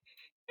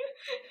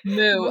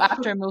 Moo,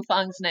 after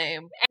Mufang's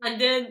name. And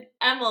then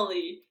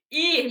Emily.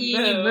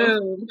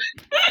 Moo.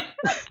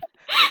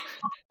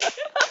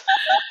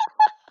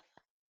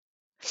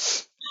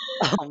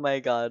 Oh my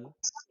god.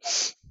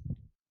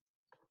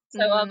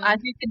 So, as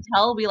you can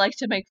tell, we like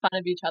to make fun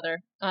of each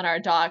other on our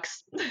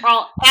docs.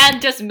 And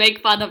just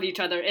make fun of each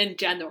other in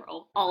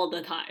general, all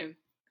the time.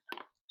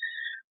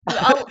 We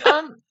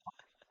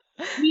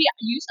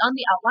used on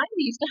the outline,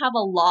 we used to have a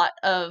lot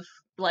of,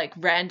 like,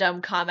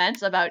 random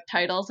comments about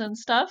titles and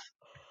stuff.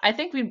 I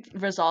think we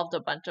resolved a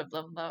bunch of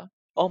them, though.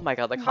 Oh my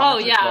god, the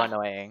comments are so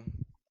annoying.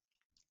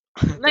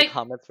 Like, the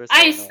comments were so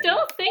I annoying.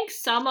 still think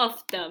some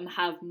of them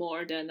have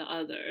more than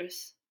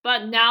others.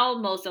 But now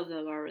most of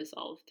them are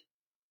resolved.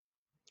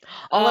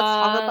 Oh, let's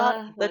talk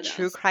about the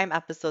true crime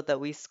episode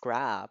that we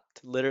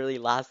scrapped literally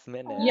last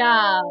minute.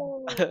 Yeah.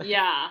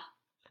 Yeah.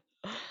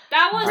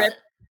 That was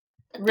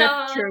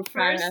the true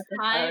crime first episode.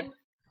 time.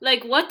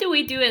 Like, what do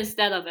we do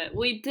instead of it?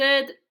 We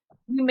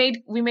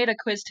made a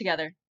quiz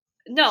together.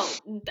 No,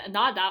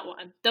 not that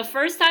one. The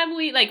first time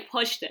we like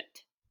pushed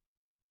it.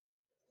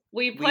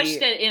 We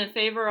pushed it in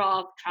favor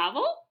of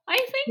travel, I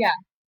think.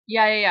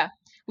 Yeah.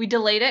 We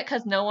delayed it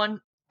because no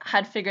one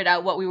had figured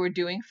out what we were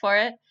doing for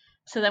it.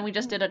 So then we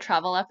just did a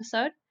travel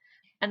episode.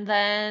 And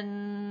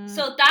then...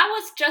 So that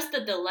was just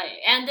a delay.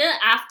 And then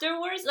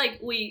afterwards, like,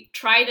 we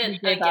tried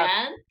it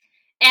again.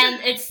 And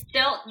it's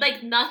still,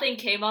 like, nothing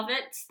came of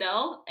it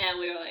still. And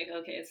we were like,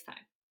 okay, it's time.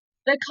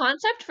 The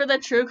concept for the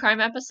true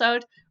crime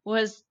episode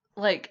was,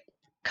 like,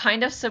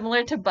 kind of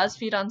similar to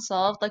BuzzFeed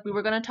Unsolved. Like, we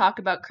were going to talk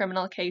about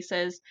criminal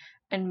cases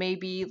and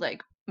maybe,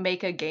 like,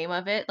 make a game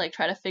of it. Like,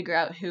 try to figure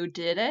out who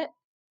did it.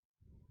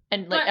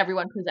 And, like,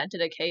 everyone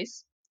presented a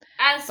case.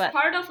 As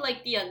part of,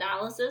 like, the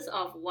analysis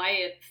of why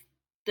it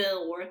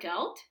didn't work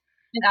out.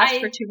 It asked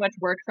for too much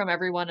work from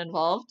everyone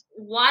involved.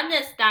 One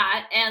is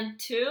that, and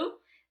two,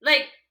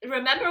 like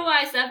remember what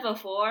I said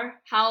before?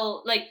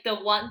 How like the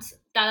ones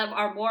that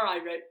are more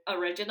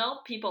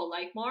original, people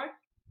like more.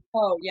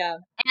 Oh yeah.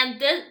 And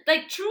this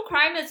like true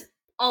crime is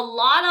a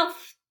lot of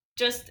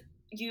just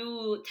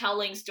you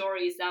telling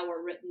stories that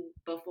were written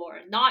before,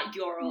 not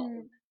your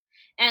own.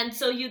 And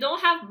so you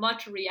don't have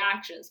much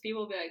reactions.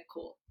 People will be like,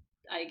 cool,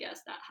 I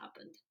guess that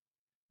happened.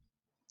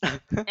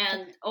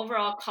 And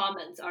overall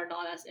comments are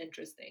not as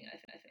interesting, I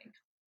think.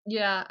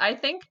 Yeah, I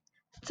think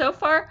so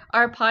far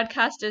our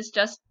podcast is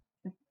just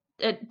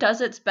it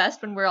does its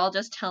best when we're all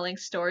just telling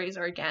stories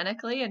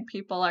organically and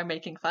people are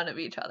making fun of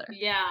each other.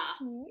 Yeah.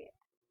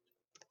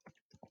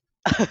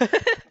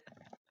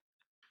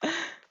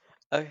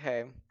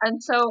 Okay.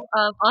 And so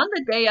on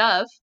the day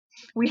of,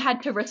 we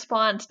had to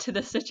respond to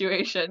the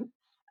situation,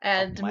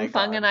 and my Mufang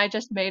God. and I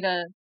just made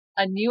a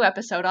new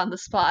episode on the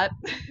spot.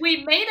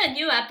 We made a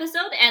new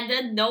episode and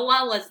then no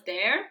one was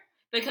there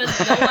because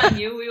no one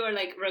knew we were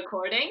like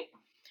recording.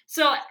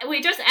 So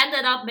we just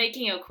ended up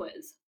making a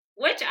quiz,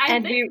 which I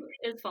And think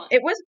is fun.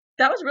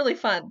 That was really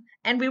fun.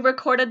 And we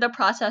recorded the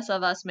process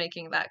of us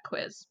making that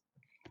quiz.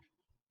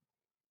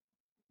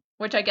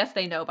 Which I guess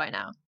they know by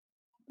now.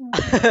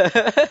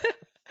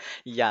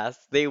 Yes,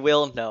 they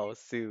will know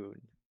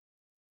soon.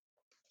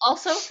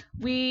 Also,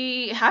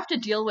 we have to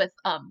deal with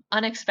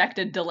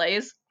unexpected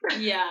delays.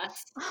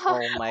 Yes.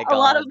 Oh my God. A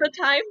lot of the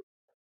time.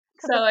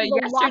 'Cause So of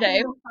people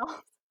locking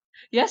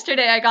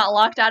yesterday I got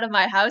locked out of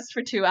my house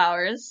for 2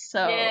 hours.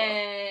 So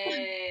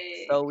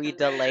Yay. So we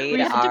delayed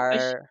We had to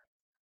push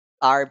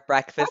our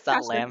Breakfast at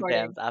podcast Lamb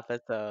recording. Fans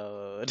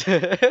episode.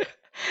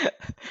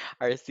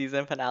 Our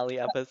season finale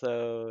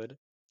episode.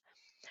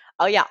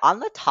 Oh yeah, on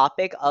the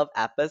topic of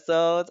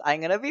episodes, I'm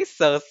gonna be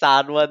so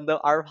sad when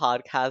our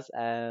podcast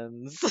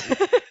ends.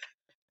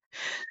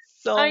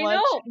 So I much.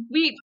 know.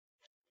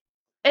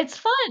 It's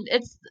fun.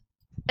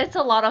 It's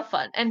a lot of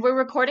fun. And we're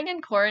recording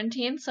in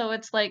quarantine, so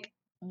it's like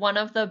one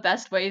of the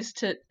best ways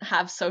to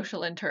have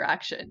social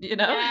interaction, you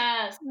know?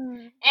 Yes.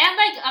 And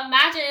like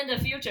imagine in the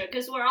future,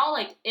 because we're all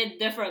like in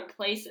different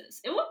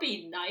places. It would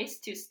be nice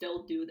to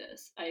still do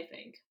this, I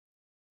think.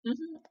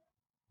 Mm-hmm.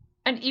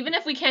 And even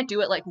if we can't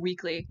do it like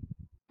weekly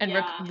and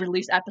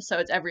release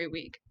episodes every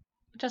week,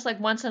 just like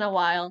once in a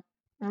while,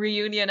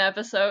 reunion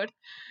episode.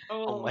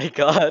 Oh my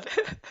God.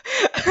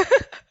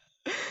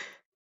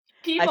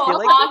 People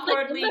like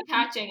awkwardly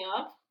catching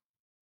up.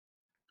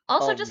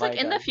 Also, Oh just my like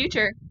in the God.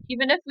 future,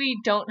 even if we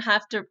don't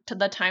have to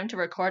the time to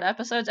record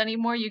episodes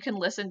anymore, you can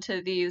listen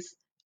to these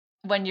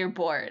when you're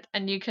bored,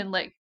 and you can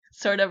like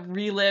sort of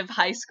relive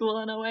high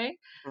school in a way.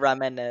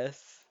 Reminisce.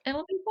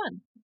 It'll be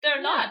fun.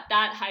 They're not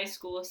that high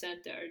school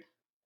centered.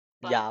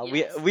 Yeah,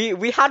 yes.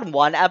 we had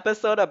one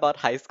episode about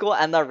high school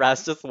and the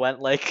rest just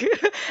went like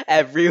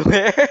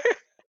everywhere.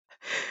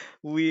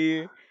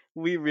 we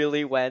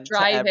really went to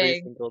every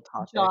Driving, single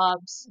topic.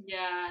 jobs.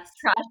 Yes.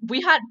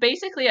 We had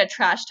basically a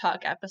trash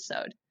talk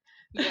episode.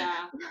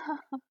 Yeah.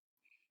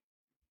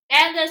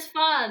 And it's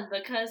fun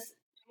because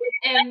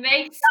it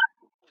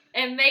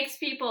makes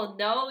people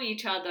know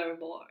each other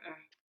more.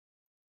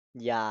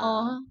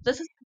 Yeah. This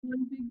is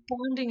one big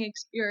bonding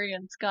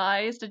experience,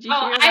 guys. Did you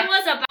Oh, hear I that?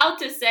 was about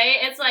to say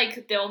it's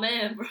like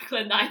Dillman in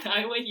Brooklyn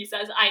Nine-Nine when he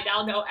says, "I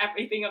now know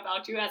everything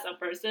about you as a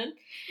person,"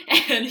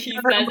 and he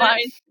says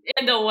it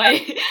in the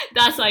way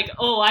that's like,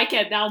 "Oh, I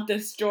can now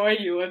destroy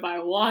you if I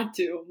want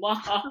to."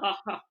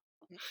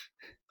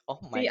 Oh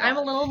my See, God. I'm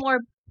a little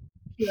more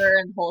pure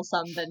and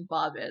wholesome than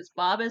Bob is.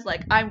 Bob is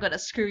like, I'm gonna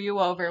screw you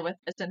over with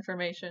this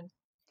information.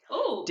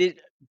 Oh.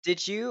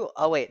 Did you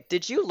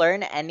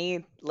learn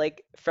any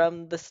like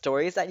from the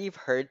stories that you've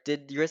heard?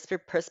 Did your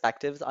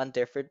perspectives on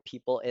different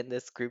people in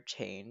this group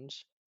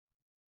change?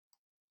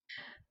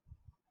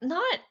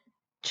 Not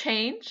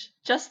change,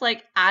 just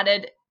like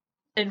added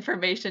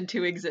information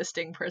to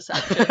existing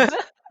perceptions.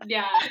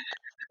 Yeah.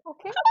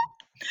 Okay.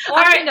 Or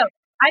I know.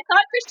 I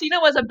thought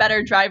Christina was a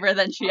better driver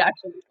than she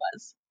actually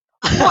was.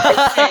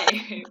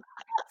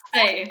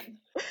 Same.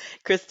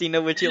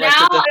 Christina, would you like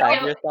to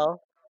defend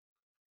yourself?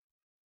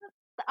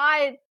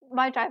 My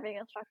driving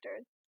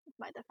instructor is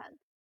my defense.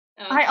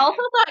 Okay. I also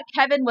thought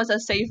Kevin was a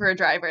safer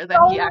driver than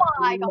he actually was.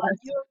 Oh my God,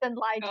 you have been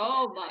lied to.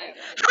 Oh my God.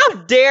 How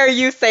dare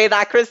you say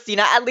that,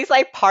 Christina? At least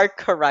I parked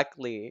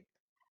correctly.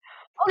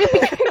 Okay,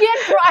 but you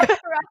can't drive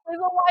correctly,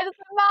 so why does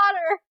it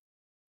matter?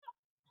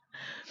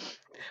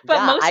 But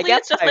yeah, mostly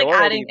it's just like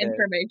adding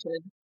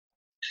information.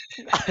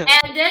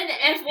 And then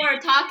if we're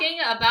talking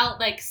about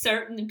like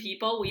certain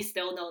people, we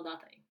still know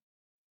nothing.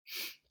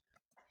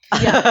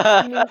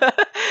 Yeah.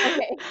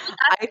 Okay.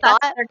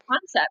 That's their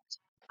concept.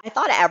 I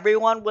thought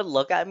everyone would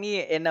look at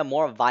me in a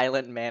more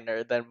violent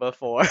manner than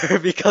before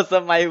because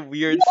of my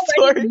weird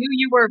story. Knew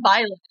you were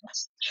violent.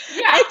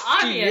 Yeah,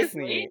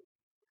 obviously.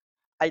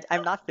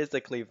 I'm not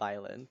physically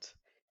violent.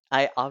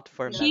 I opt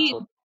for mental. He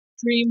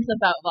dreams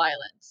about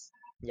violence.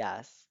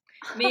 Yes.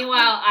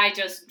 Meanwhile, I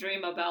just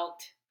dream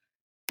about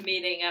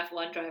meeting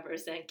F1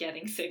 drivers and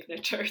getting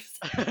signatures.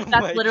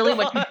 That's literally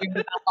what you dreamed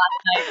about last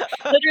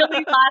night.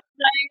 Literally last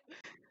night.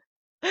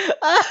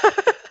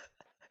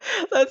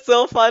 That's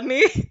so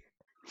funny.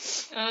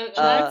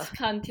 Let's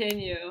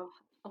continue.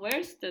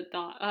 Where's the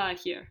dot?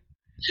 Here.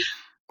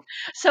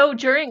 So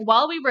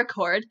while we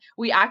record,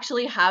 we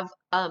actually have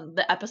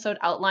the episode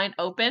outline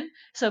open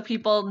so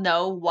people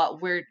know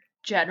what we're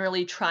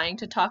generally trying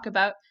to talk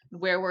about,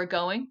 where we're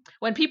going.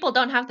 When people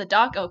don't have the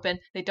doc open,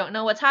 they don't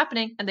know what's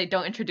happening and they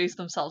don't introduce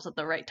themselves at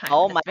the right time.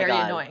 Oh and my it's very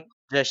god. annoying.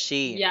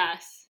 Jasheen.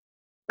 Yes.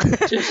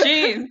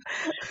 Jasheen.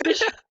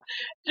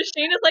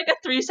 Jasheen is like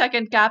a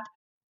 3-second gap.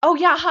 Oh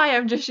yeah, hi,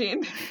 I'm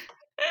Jasheen.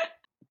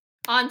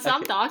 On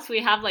some Okay. docs, we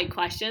have like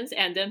questions,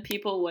 and then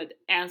people would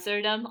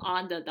answer them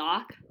on the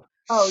doc.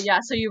 Oh yeah,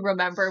 so you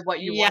remember what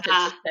you wanted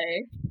to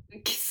say.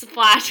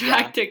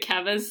 Flashback to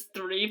Kevin's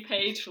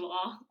 3-page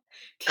long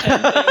 10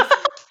 things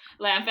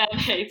Lamp Fam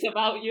hates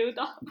about you,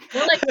 doc.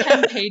 We're like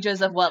 10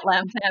 pages of what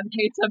Lamb Fam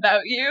hates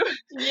about you.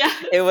 Yeah.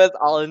 It was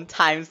all in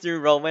Times New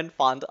Roman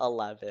font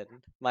 11.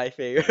 My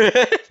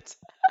favorite.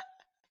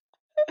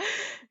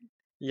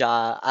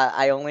 Yeah,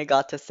 I only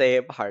got to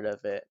say part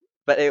of it,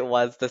 but it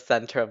was the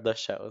center of the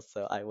show,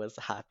 so I was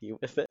happy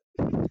with it.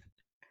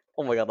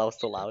 Oh my god, that was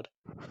so loud.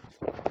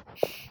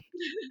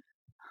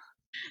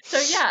 So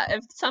yeah,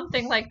 if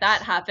something like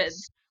that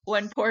happens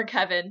when poor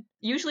Kevin,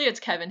 usually it's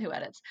Kevin who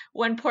edits.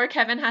 When poor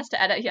Kevin has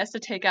to edit, he has to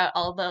take out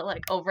all the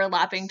like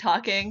overlapping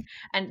talking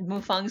and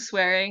Mufang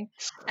swearing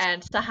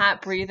and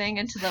Sahat breathing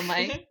into the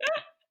mic.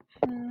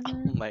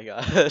 Oh my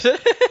god. I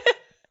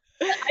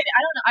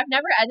don't know. I've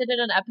never edited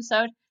an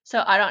episode,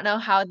 so I don't know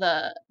how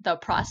the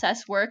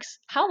process works.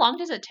 How long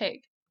does it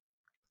take?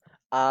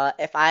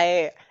 If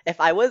I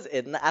was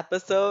in the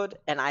episode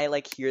and I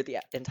like hear the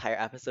entire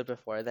episode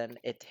before then,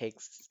 it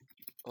takes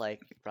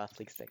like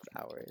roughly 6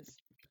 hours.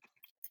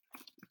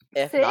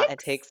 If not,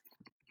 it 6?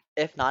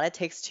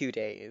 takes 2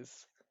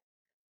 days.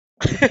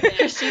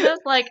 Christina's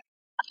like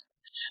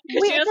Wait, it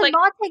Christina's did like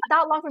not take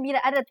that long for me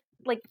to edit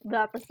like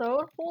the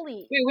episode. Holy.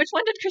 wait, which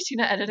one did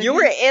Christina edit? You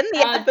were again? in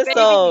the Baby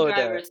episode.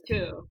 drivers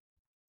too.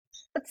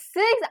 But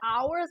 6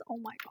 hours? Oh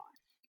my god.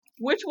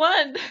 Which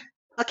one?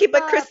 Okay,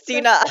 but The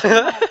Christina,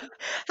 second one.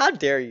 how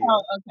dare you?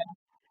 Oh,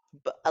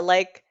 okay. But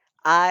like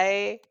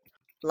I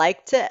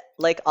like to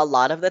like a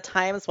lot of the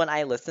times when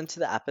I listen to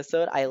the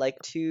episode, I like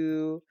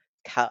to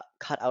cut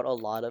out a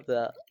lot of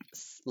the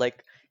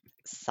like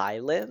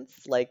silence.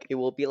 Like it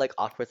will be like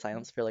awkward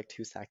silence for like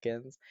 2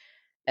 seconds,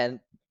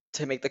 and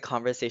to make the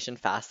conversation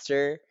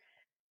faster,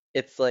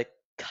 it's like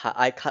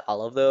I cut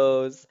all of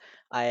those.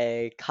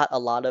 I cut a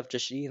lot of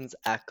Jasheen's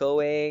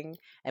echoing,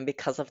 and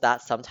because of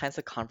that, sometimes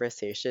the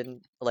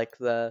conversation, like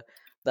the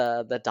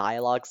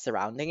dialogue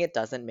surrounding it,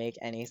 doesn't make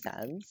any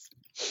sense.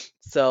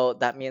 So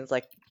that means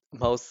like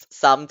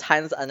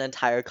sometimes an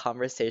entire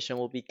conversation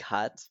will be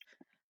cut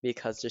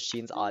because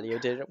Jasheen's audio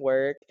didn't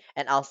work.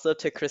 And also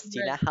to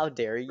Christina, how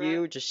dare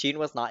you? Jasheen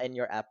was not in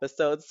your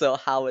episode, so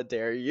how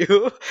dare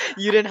you?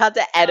 You didn't have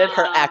to edit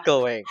her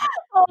echoing.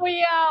 Oh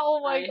yeah,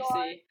 oh my I god.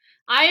 see.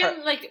 I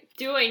am like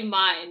doing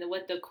mine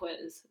with the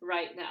quiz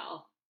right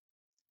now.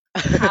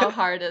 How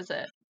hard is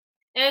it?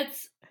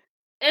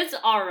 It's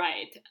all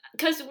right,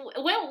 cause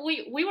when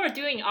we were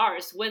doing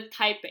ours with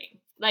typing,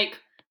 like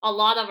a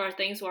lot of our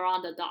things were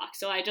on the doc,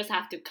 so I just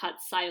have to cut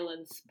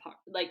silence part,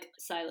 like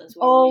silence.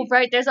 when Oh, we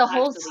right. There's a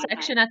whole actually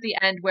section type. at the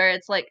end where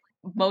it's like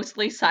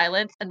mostly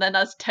silence and then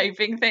us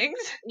typing things.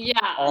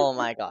 Yeah. Oh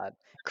my god.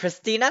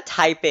 Christina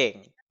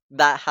typing.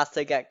 That has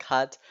to get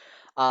cut.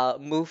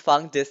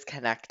 Mufang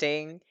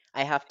disconnecting.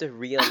 I have to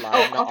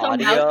realign the Also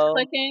mouse audio.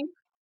 clicking.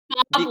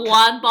 Bob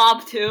 1,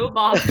 Bob 2,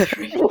 Bob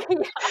 3.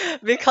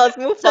 Because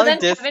So Mufang then Kevin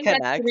gets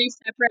disconnects. 3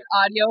 separate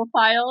audio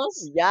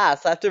files. Yeah,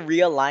 so I have to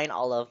realign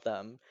all of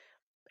them.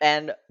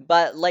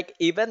 But like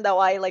even though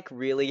I like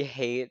really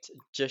hate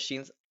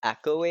Jasheen's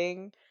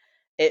echoing,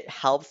 it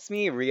helps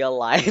me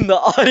realign the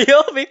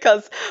audio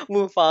because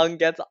Mufang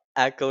gets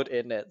echoed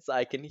in it, so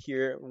I can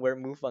hear where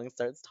Mufang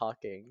starts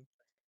talking.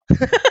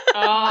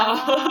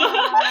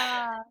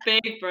 Oh,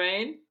 big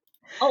brain.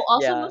 Oh,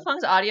 also Yeah.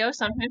 Mufang's audio,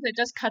 sometimes it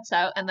just cuts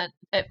out and then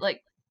it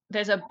like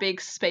there's a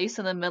big space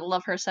in the middle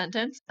of her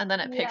sentence and then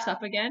it picks Yeah.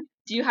 up again.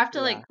 Do you have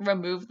to like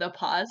remove the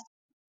pause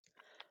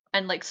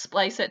and like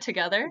splice it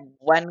together?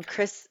 When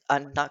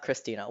not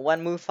Christina,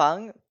 when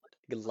Mufang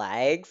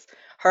lags,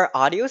 her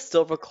audio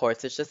still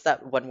records. It's just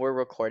that when we're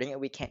recording it,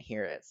 we can't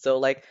hear it. So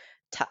like,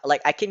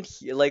 like I can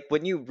hear like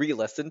when you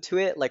re-listen to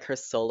it, like her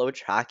solo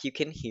track, you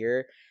can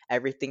hear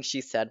everything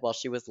she said while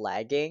she was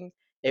lagging.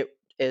 It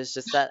is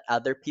just that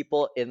other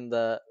people in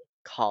the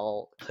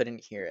call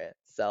couldn't hear it.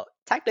 So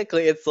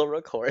technically, it still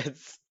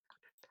records.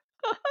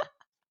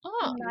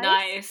 Oh,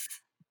 Nice.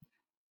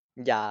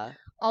 Yeah.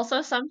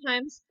 also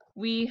sometimes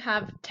we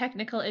have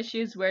technical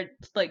issues where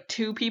like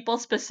 2 people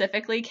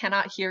specifically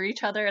cannot hear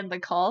each other in the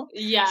call.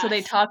 Yeah. So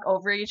they talk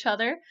over each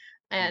other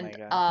and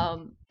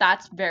God.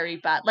 that's very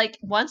bad. Like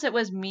once it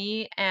was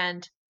me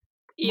and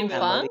Emu.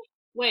 Mufang. Emily.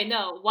 Wait,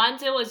 no.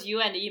 Once it was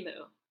you and Emu.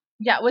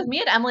 Yeah, with me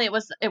and Emily it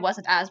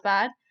wasn't as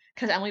bad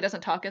because Emily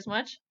doesn't talk as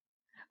much.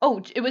 Oh,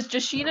 it was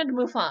Jasheen and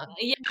Mufang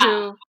Yeah.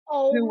 who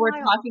were my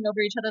god. talking over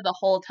each other the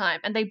whole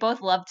time, and they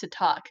both love to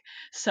talk.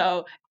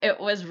 So it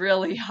was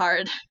really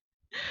hard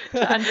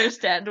to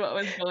understand what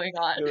was going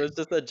on. It was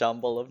just a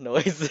jumble of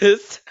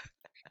noises.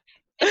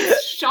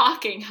 It's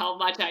shocking how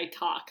much I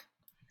talk.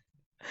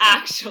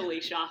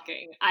 Actually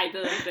shocking. I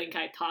didn't think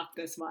I talked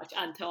this much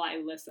until I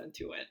listened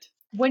to it.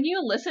 When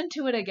you listen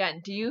to it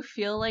again, do you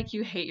feel like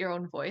you hate your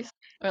own voice?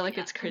 Or like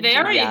it's cringy?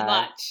 Very Yeah.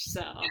 much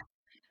so.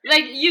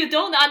 Like, you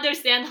don't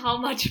understand how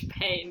much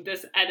pain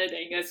this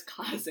editing is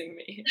causing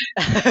me.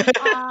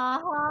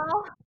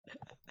 Uh-huh.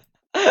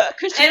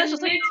 Christina's It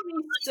just like, makes me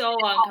so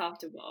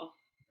uncomfortable.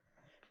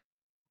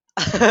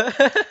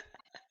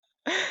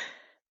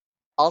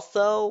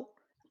 Also,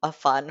 a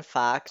fun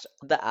fact,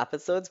 the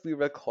episodes we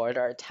record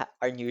are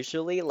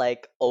usually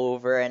like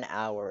over an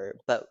hour,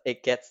 but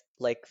it gets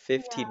like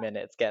 15 Yeah.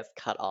 minutes gets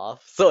cut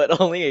off. So it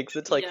only makes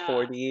it to like Yeah.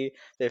 40,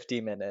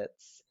 50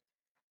 minutes.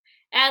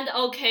 And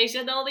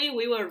occasionally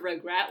we will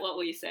regret what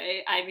we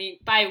say. I mean,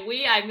 by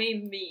we, I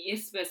mean me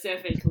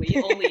specifically,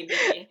 only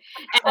me.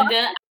 And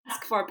then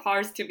ask for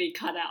parts to be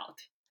cut out.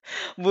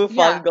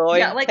 Mufang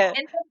going, like can,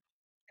 in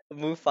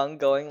Mufang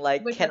going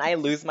like, Which can I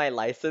lose my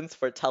license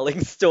for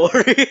telling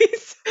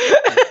stories?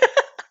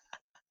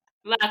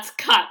 Let's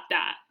cut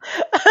that.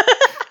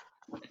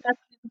 that's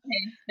the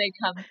case, they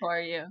come for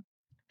you.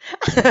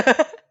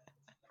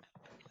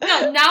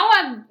 No, now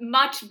I'm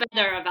much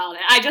better about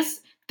it. I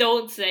just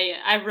don't say it.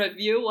 I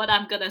review what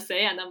I'm gonna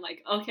say, and I'm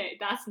like, okay,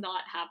 that's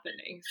not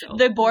happening. So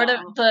The board no.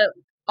 of the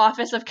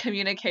Office of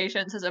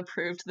Communications has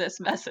approved this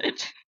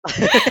message.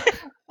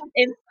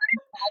 Inside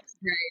Bob's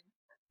brain.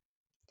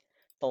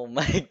 Oh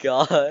my It's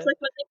god. like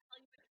what they tell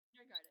you in kindergarten,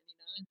 you know?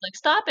 It's like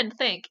stop and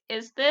think.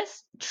 Is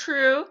this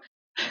true?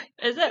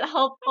 Is it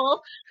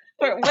helpful?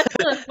 Or what's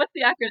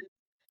the acronym?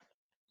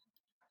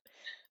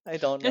 I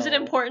don't know. Is it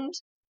important?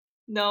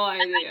 No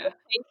idea. K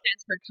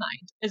stands for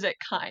kind. Is it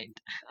kind?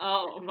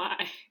 Oh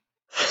my.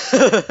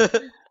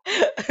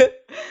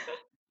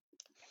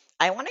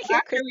 I want to hear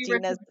After we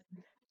Christina's.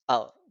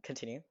 Oh,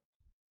 continue.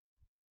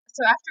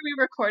 So after we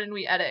record and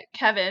we edit,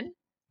 Kevin,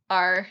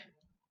 our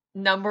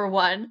number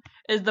one,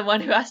 is the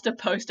one who has to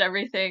post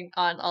everything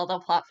on all the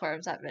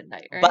platforms at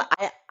midnight, right?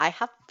 But I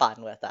have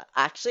fun with that.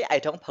 Actually, I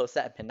don't post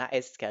it at midnight. I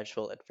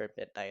schedule it for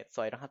midnight,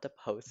 so I don't have to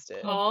post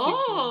it.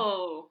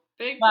 Oh,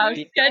 big Wow,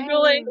 brain.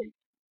 scheduling.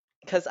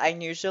 Because I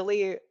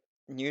usually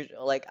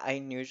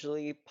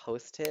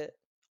post it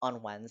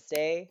on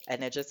Wednesday,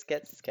 and it just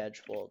gets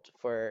scheduled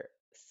for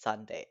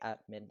Sunday at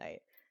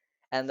midnight.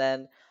 And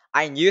then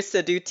I used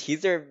to do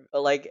teaser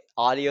like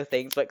audio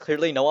things, but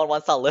clearly no one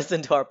wants to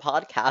listen to our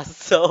podcast.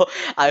 So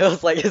I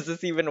was like, is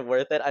this even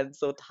worth it? I'm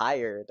so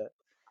tired.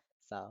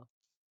 So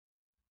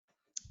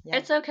yeah.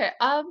 It's okay.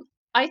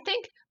 I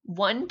think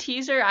one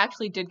teaser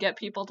actually did get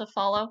people to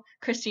follow.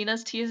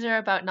 Christina's teaser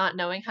about not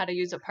knowing how to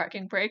use a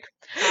parking brake.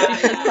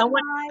 Because Yeah.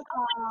 someone Oh my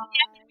god.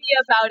 DM'd me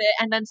about it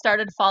and then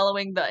started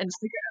following the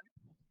Instagram.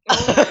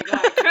 Oh my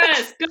god.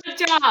 Chris,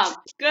 good job.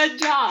 Good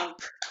job.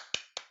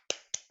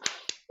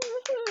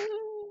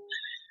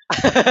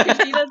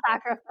 Christina's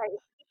Sacrifice.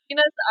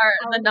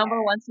 the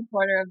number one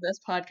supporter of this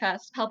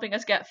podcast, helping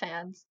us get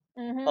fans.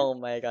 Mm-hmm. Oh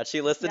my god,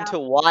 she listened Yeah. to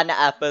one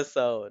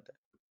episode.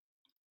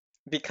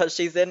 Because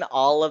she's in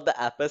all of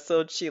the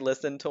episodes, she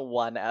listened to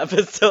one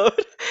episode.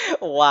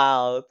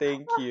 Wow,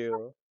 thank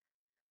you.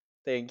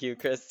 Thank you,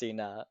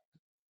 Christina.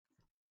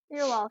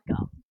 You're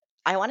welcome.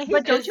 I want to hear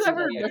But don't you ever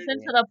Christina's listen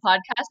to opinion. the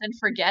podcast and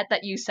forget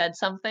that you said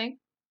something?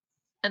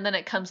 And then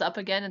it comes up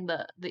again in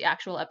the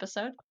actual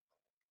episode?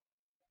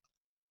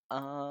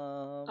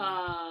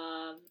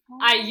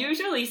 I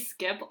usually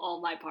skip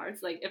all my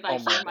parts. Like if I Oh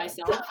my hear God.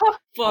 myself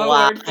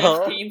Wow. forward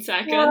 15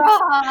 seconds,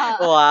 Bruh.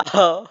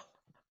 Wow.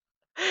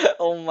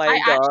 Oh my I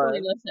god.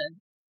 actually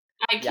listen.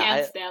 I Yeah, can't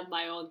I- stand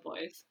my own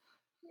voice.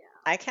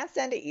 I can't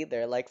stand it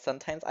either. Like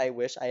sometimes I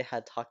wish I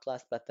had talked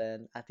less, but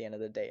then at the end of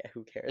the day,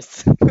 who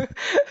cares?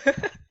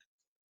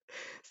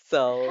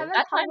 So Kevin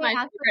That's why told me my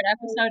I have to favorite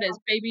episode is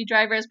Baby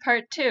Drivers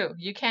Part 2.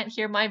 You can't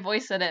hear my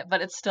voice in it,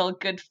 but it's still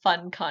good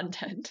fun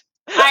content.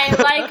 I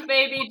like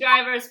Baby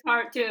Drivers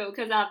Part 2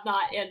 because I'm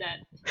not in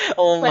it.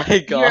 oh But my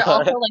you're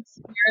also god. like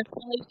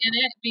spiritually in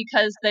it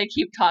because they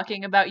keep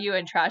talking about you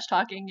and trash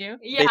talking you.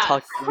 We Yes.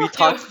 talk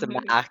Dude.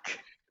 smack.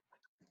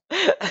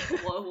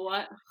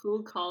 What?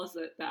 Who calls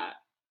it that?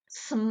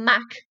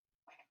 Smack.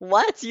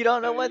 What? You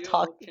don't know Are what you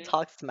talk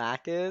okay?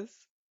 smack is?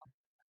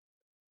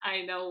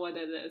 I know what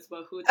it is,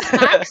 but who?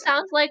 Smack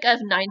sounds like a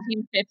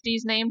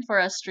 1950s name for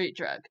a street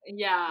drug.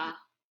 Yeah.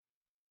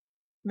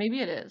 Maybe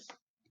it is.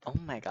 Oh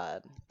my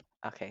god.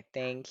 Okay,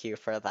 thank you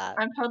for that.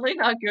 I'm totally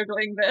not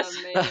Googling this.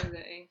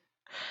 Amazing.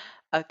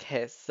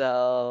 Okay,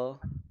 so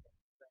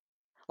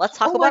let's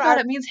talk Oh my about god, our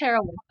it means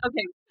heroin.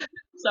 Okay,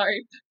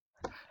 sorry.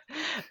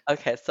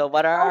 Okay, so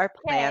what are our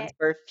plans Okay.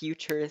 for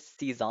future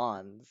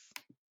seasons?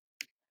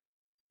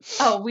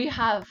 Oh, we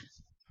have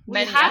We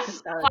many have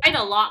episodes. quite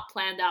a lot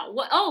planned out.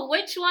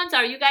 Which ones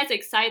are you guys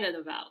excited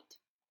about?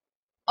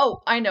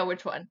 Oh, I know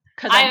which one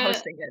because I'm I-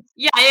 hosting it.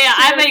 Yeah,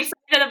 I'm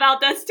excited about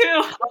this too.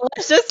 Oh,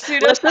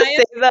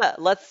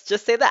 let's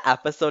just say the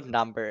episode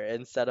number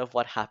instead of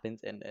what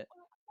happens in it.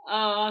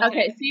 Oh,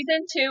 Okay,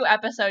 season 2,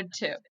 episode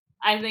 2.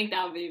 I think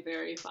that would be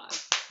very fun.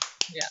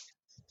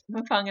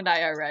 Mufang and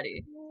I are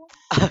ready.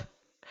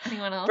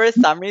 Anyone else? For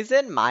some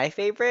reason, my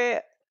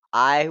favorite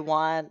I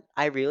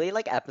really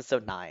like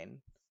episode 9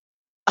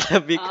 because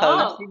Of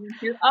Oh. season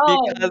 2.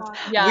 Oh, because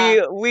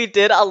yeah. we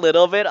did a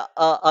little bit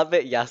of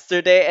it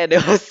yesterday and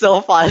it was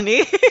so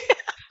funny.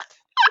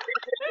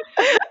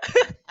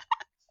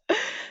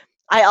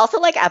 I also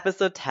like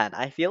episode 10.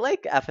 I feel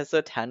like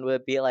episode 10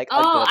 would be like a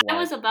Oh, good I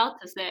one. was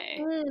about to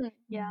say.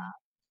 Yeah.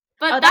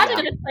 But Oh, that's that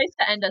a good place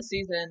to end a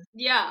season.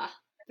 yeah,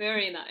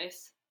 very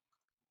nice.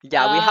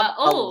 Yeah, we have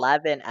Oh,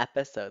 11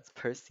 episodes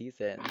per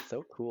season.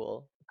 So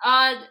cool.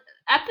 Wow.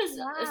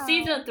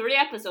 Season 3,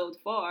 episode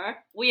 4.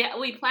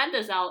 We planned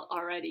this out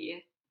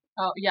already.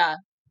 Oh, yeah.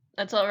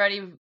 That's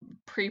already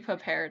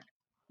pre-prepared.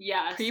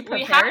 Yes, we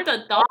Pre-prepared? have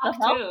the What doc the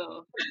hell?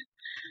 too.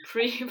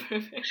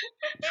 Pre-prepared.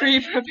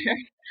 Pre-prepared.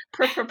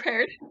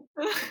 Pre-prepared.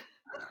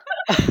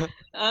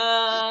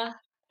 I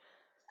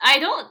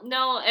don't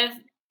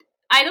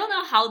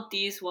know how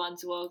these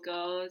ones will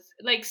go.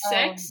 Like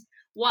 6,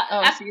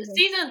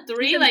 season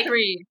 3, Season like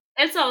 3.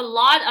 it's a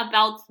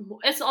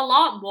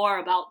lot more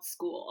about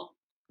school.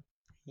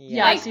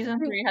 Yeah, Like, season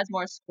 3 has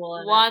more school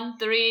in it. 1,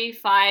 3,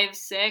 5,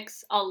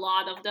 6, a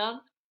lot of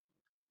them.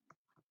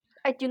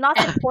 I do not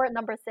support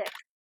number 6.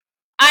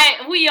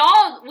 We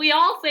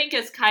all think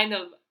it's kind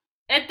of,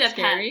 it depends.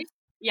 Scary?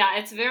 Yeah,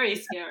 it's very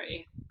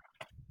scary.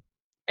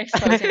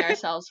 Exposing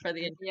ourselves for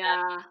the internet.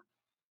 Yeah.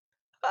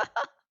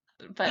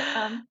 But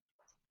I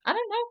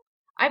don't know.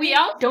 I We mean,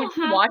 also don't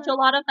you have watch a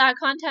lot of that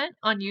content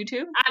on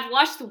YouTube? I've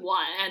watched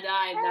one and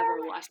I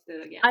never watched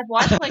it again. I've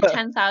watched like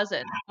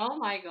 10,000. Oh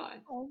my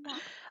god. Oh my.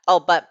 Oh,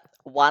 but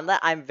one that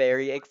I'm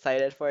very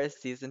excited for is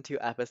season 2,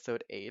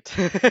 episode 8.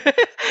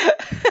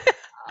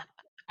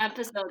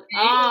 Episode. 8?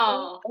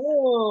 Oh.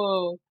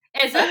 Oh.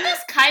 Isn't this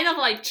kind of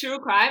like true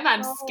crime?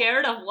 I'm No.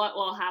 scared of what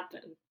will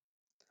happen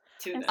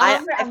to this. I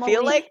Remember feel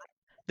Emily? like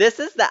this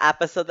is the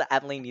episode that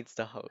Emily needs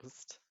to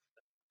host.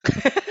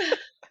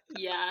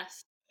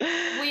 Yes.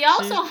 We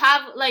also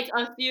have like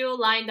a few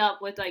lined up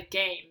with like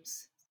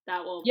games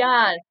that will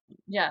Yeah,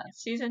 yeah.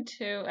 Season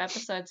 2,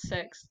 episode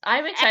 6.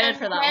 I'm excited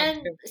for that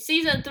one too.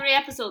 Season 3,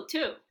 episode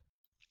 2.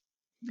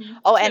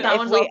 Oh, and That if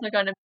one's we also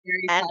going to be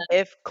very and fun.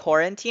 if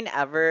quarantine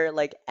ever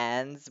like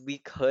ends, we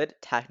could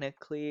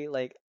technically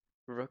like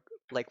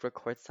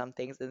record some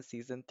things in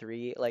season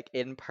 3 like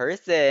in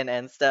person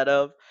instead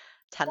of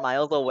 10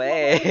 miles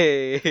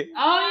away.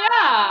 Oh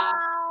yeah.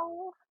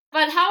 Wow.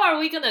 But how are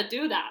we gonna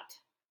do that?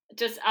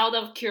 Just out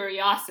of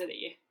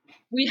curiosity.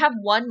 We have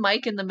one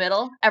mic in the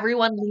middle.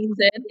 Everyone leans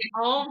in.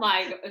 Oh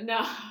my god,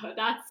 no,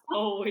 that's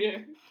so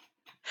weird.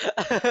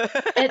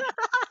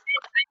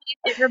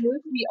 It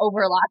removes the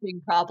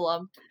overlapping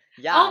problem.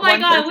 Yeah. Oh my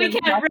one god, we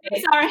person can has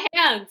raise our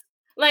hands.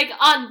 Like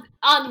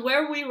on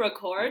where we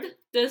record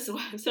this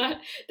website,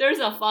 there's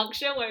a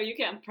function where you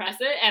can press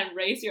it and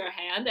raise your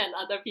hand, and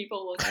other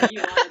people will see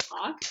you want to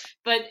talk.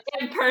 But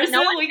in person,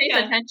 No one we pays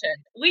can attention.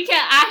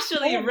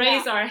 actually Oh,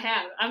 raise yeah. our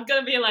hand. I'm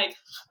gonna be like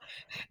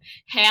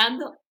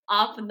hand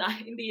up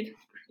 90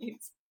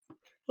 degrees,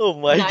 Oh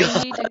my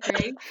 90 god.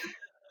 degrees.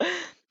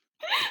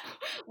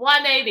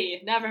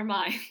 180. Never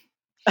mind.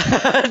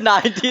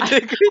 90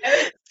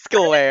 degrees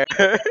square.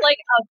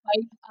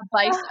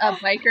 Like a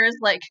biker's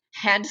like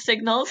hand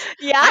signals.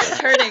 Yeah. I'm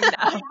turning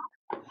now.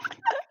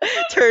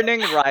 Turning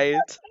right.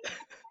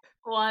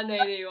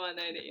 180,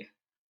 180.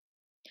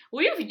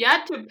 We've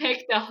yet to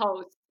pick the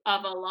host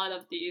of a lot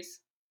of these.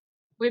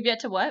 We've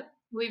yet to what?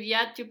 We've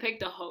yet to pick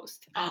the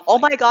host. Of, Oh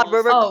like, my god,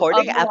 we're most- Oh,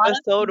 recording a lot of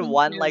episode season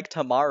 1 2. like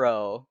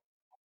tomorrow.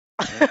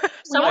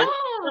 Someone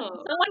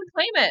Whoa.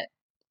 claim it.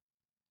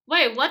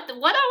 Wait, what are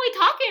we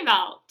talking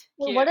about?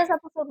 Wait, what here? is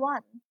episode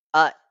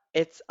 1?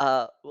 It's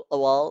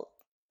well,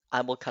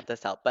 I will cut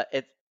this out, but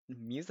it's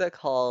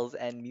musicals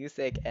and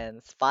music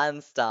and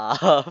fun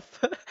stuff.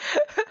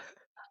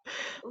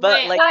 But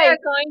Wait, like We are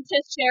going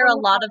to share a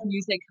lot of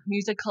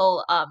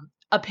musical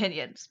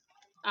opinions.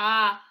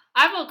 I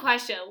have a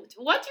question.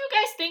 What do you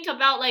guys think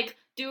about like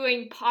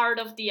doing part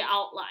of the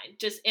outline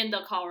just in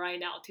the call right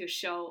now to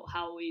show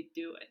how we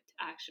do it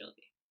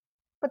actually?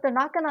 But they're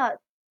not gonna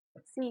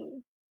see.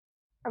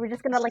 Are we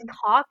just gonna like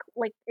talk,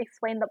 like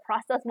explain the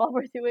process while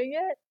we're doing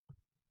it?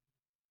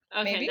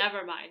 Okay, Maybe.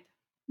 never mind.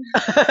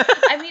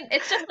 I mean,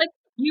 it's just like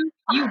you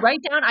write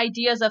down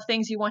ideas of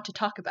things you want to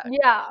talk about.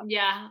 Yeah.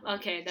 Yeah,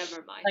 okay,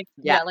 never mind. Like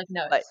Yeah, like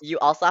notes. but you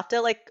also have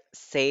to like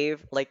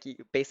save, like you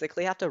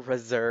basically have to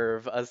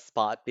reserve a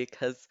spot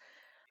because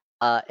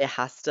it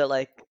has to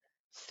like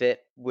fit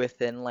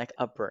within like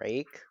a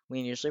break.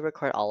 We usually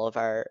record all of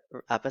our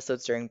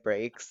episodes during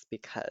breaks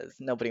because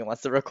nobody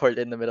wants to record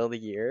in the middle of the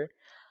year.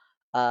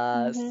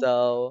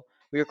 So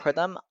we record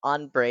them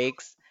on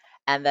breaks,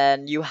 and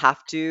then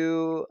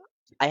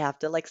I have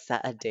to like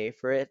set a day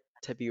for it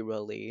to be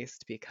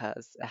released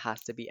because it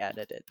has to be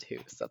edited too.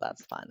 So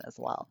that's fun as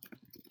well.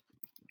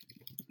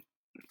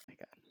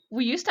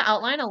 We used to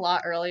outline a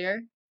lot earlier.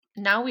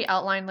 Now we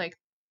outline like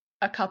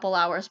a couple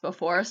hours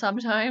before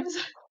sometimes,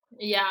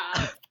 Yeah.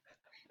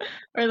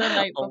 or the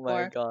night Oh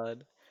my before.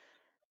 god.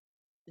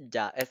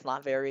 Yeah, it's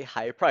not very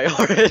high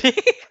priority.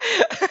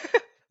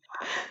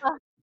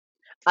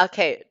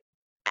 Okay,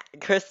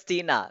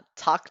 Christina,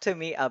 talk to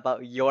me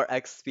about your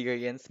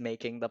experience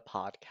making the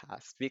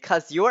podcast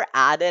because you were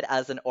added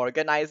as an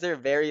organizer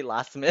very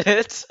last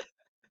minute.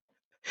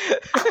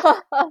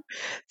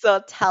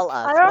 So tell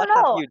I us, don't what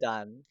have know. you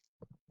done?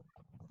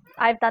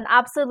 I've done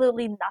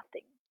absolutely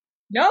nothing.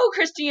 No,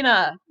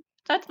 Christina,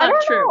 that's I not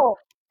don't true. know.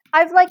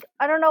 I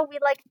don't know.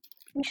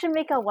 We should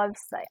make a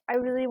website. I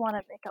really want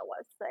to make a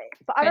website,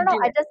 but I don't Then know.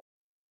 do I it. just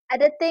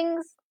edit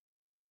things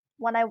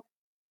when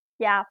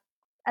yeah,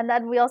 and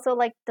then we also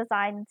like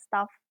design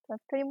stuff.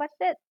 That's pretty much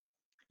it.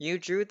 You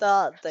drew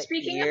the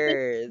Speaking of things,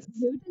 ears.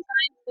 who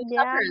designed the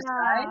Yeah, covers,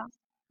 guys?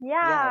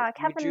 Yeah, yeah. you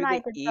Kevin drew and I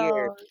the did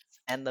ears those.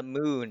 and the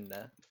moon.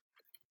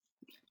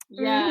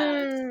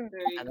 Yes, Mhm.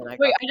 very And then I cool.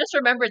 Wait, got I just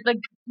remembered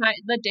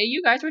the day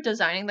you guys were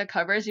designing the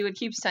covers, you would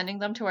keep sending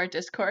them to our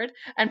Discord,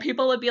 and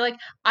people would be like,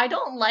 "I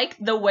don't like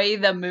the way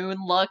the moon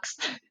looks.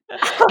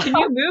 Can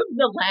you move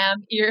the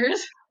lamb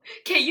ears?"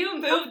 Can you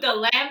move the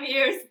lamb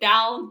ears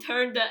down,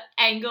 turn the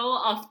angle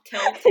of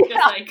tilt just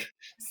Yeah. like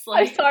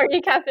I'm slightly?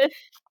 sorry, Kevin.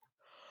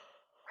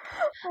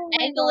 Oh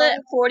my Angle god.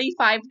 it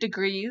 45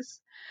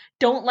 degrees.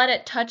 Don't let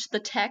it touch the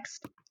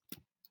text.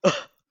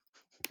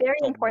 Very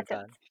Oh my important.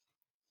 god.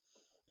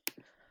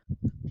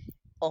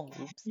 Oh,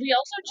 oops. We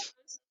also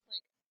chose,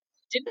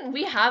 didn't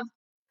we have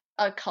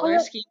a Oh color yeah,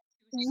 scheme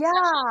choosing session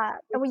yeah.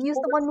 where And we used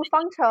people the were one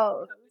Mufang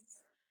chose.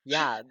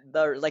 Yeah,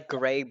 the like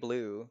gray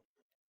blue.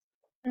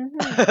 Mhm.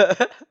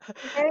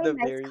 Very The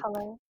nice very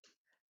color.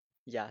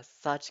 yeah,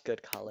 such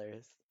good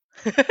colors.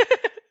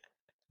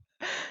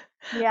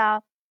 Yeah.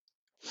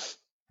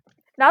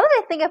 Now that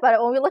I think about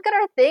it, when we look at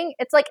our thing,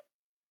 it's like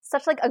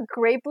such like a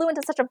gray blue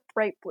into such a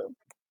bright blue.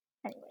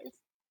 Anyways.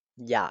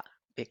 Yeah,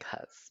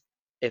 because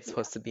it's Yeah.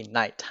 supposed to be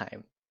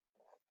nighttime.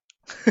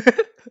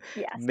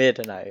 Yes.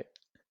 Midnight.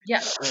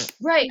 Yeah,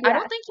 right. I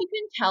don't Yes. think you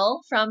can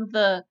tell from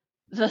the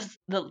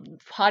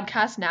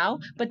podcast now,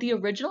 but the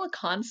original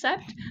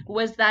concept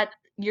was that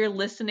you're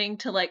listening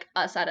to like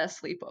us at a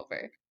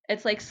sleepover.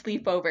 It's like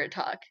sleepover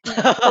talk, But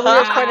we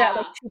recorded at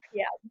like Yeah, 2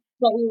 p.m.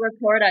 but we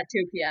record at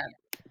 2 p.m.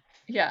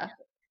 Yeah.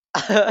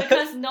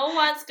 because no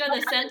one's gonna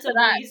For that.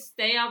 sensibly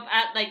stay up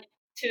at like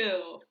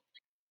 2.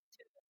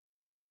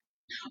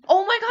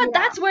 Oh my god, Yeah.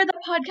 that's where the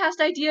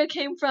podcast idea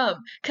came from.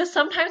 Because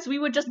sometimes we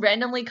would just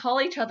randomly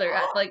call each other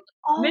at like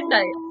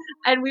midnight, Oh.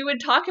 and we would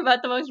talk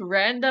about the most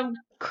random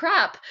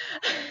crap.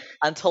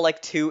 Until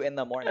like 2 in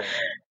the morning.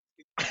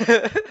 So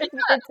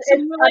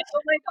we were like,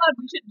 oh my god,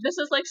 this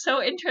is like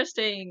so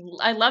interesting.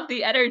 I love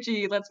the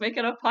energy. Let's make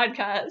it a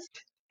podcast.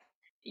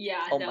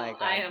 Yeah, Oh no, my I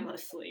god. am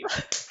asleep.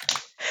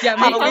 Yeah,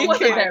 How Mufang we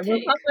wasn't came, there.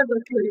 partake. Mufang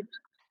was asleep.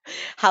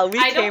 how we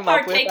I don't came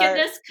up with partake in our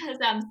this because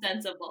I'm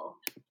sensible.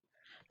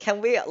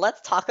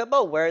 let's talk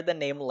about where the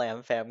name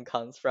Lamb Fam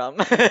comes from.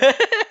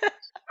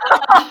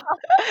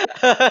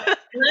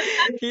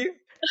 Pe-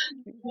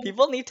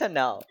 People need to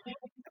know.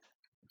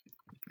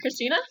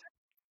 Christina?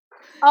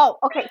 Oh,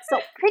 okay. So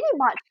pretty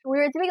much we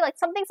were doing like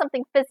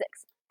something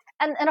physics.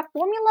 And in a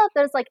formula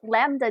there's like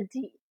lambda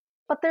d.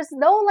 But there's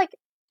no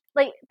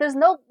there's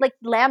no like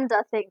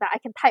lambda thing that I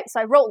can type. So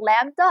I wrote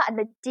lambda and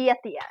then d at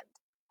the end.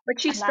 But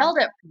she And then spelled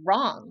it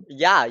wrong.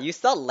 Yeah, you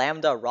spelled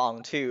lambda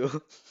wrong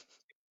too.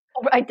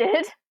 oh, I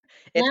did?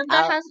 It's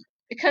Lambda has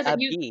because a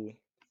you B.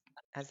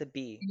 As a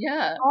B.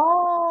 yeah.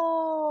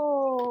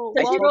 Oh,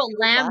 So I she well, told wrote you this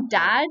lamb last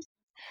time. dad.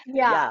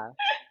 yeah. Yeah.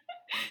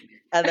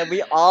 And then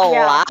we all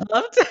Yeah.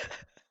 laughed.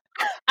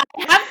 I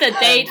have the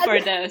date And for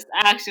this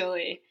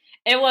actually.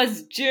 It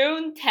was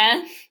June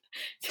 10th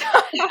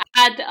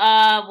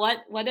at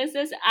what is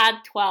this?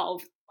 At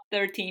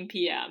 12:13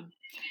 p.m.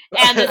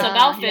 And it's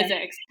about Yeah.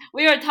 physics.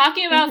 We were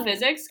talking about Mhm.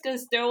 physics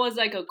because there was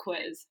like a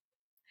quiz.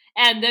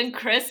 And then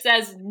Chris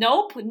says,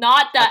 nope,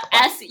 not the A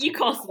S quest.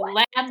 equals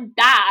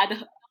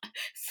lambda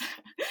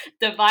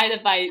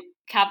divided by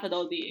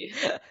capital D.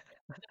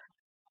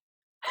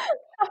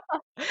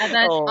 And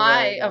then Oh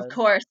my of god.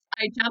 course,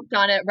 I jumped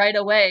on it right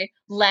away.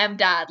 Lamb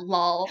dad,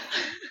 lol.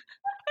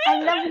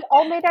 And then we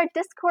all made our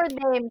Discord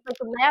names like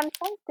lamb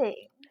something.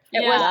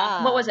 It was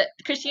Yeah. what was Yeah. it?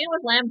 Christina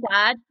was lamb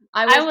dad.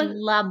 I I was was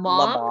la La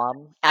mom.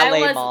 mom. I LA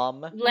was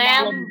mom.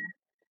 lamb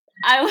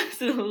I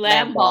was Lamb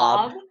lamb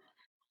Bob. bob.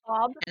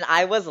 Bob. And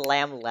I was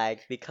lamb leg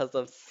because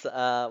of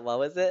what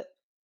was it?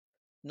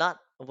 Not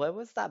what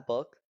was that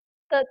book?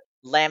 The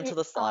Lamb to y-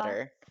 the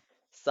slaughter.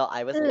 So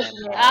I was ugh, lamb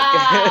yeah. Wait,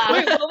 Ah,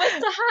 leg. what was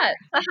the hat?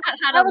 The hat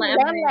had That a was lamb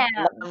lamb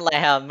name.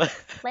 lamb.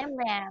 Lamb.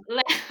 Lamb.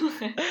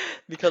 lamb.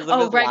 Because of Oh,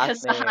 his right,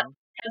 last because Sahat, name.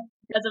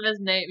 because of his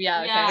name. Yeah,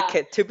 okay. Yeah.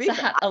 Okay, to be fair,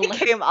 Sahat, a I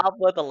came up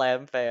with a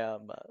lamb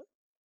fam.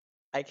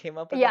 I came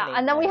up with the Yeah, and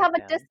name then we lamb have a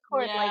fam.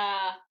 Discord like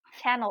Yeah.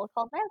 channel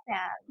called Lamb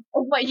Fam.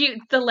 Oh, what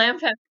the lamb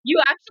fam?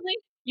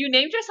 You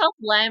named yourself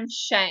Lamb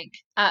Shank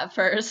at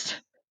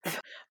first.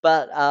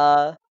 But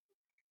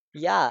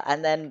yeah,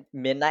 and then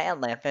Midnight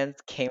and Lamb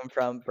Fams came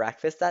from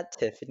Breakfast at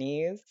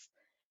Tiffany's.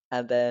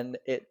 And then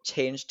it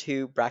changed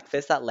to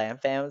Breakfast at Lamb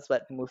Fams,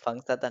 but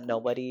Mufang said that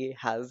nobody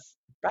has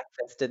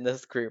breakfast in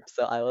this group.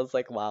 So I was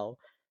like, wow,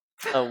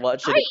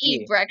 What should I it eat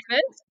be?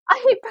 breakfast.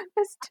 I hate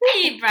breakfast too.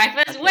 I eat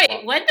breakfast. Okay, Wait,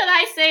 well, when did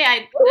I say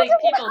I What was like it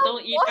people about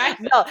don't eat what?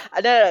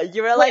 breakfast? no,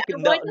 you were Wait, like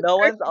I'm going to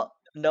search.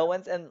 no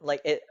one's in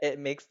like it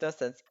makes no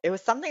sense. It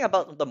was something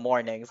about the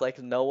mornings, like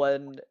no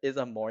one is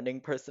a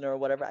morning person or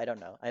whatever. I don't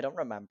know. I don't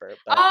remember,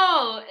 but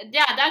Oh,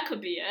 yeah, that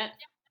could be it.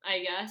 I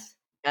guess.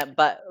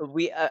 but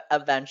we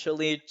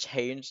eventually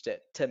changed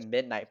it to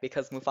midnight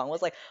because Mufang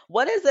was like,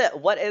 "What is it?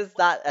 What is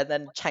that?" And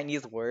then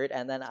Chinese word,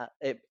 and then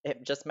it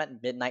just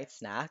meant midnight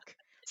snack.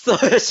 So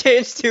it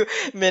changed to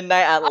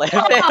midnight at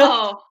Lambeth.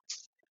 Oh,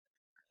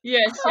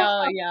 Yes,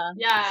 yeah.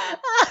 yeah.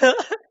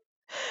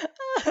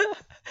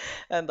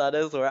 And that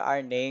is where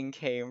our name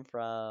came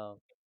from.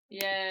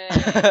 Yay.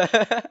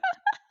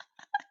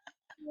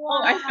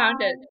 Oh, I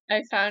found it. Wow.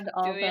 I found Do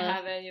all we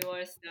have any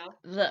more stuff?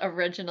 the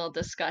original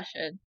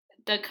discussion.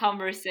 The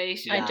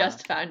conversation. I Yeah.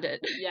 just found it.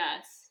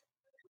 Yes.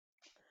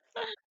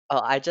 Oh,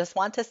 I just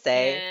want to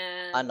say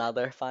And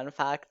another fun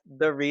fact.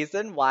 The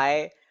reason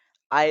why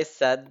I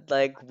said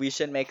like we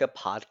should make a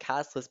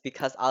podcast was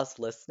because I was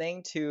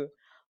listening to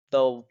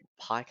the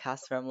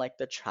podcast from like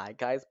the Try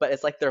Guys, but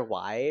it's like their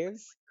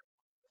wives.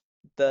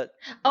 The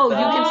Oh, you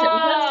can sit with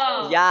us?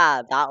 oh,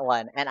 yeah, that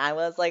one. And I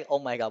was like, oh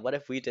my god, what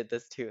if we did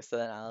this too? So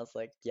then I was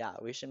like, yeah,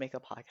 we should make a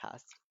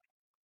podcast.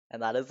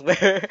 And that is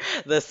where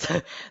this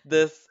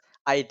this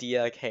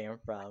idea came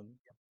from.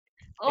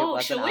 It oh,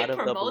 wasn't should we out of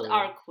the promote blue.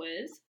 our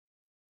quiz?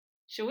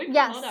 Should we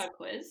Yes. promote our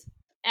quiz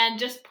and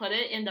just put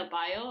it in the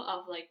bio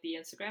of like the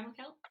Instagram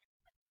account?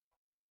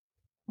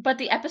 But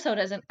the episode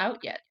isn't out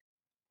yet.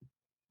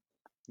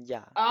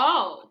 Yeah.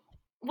 Oh,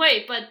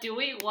 wait, but do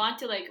we want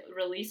to like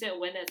release it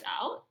when it's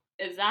out?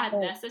 Is that Oh,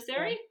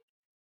 necessary?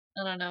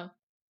 I don't know.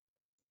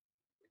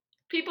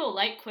 People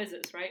like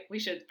quizzes, right? We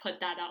should put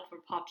that out for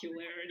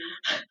popularity.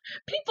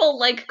 People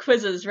like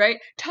quizzes, right?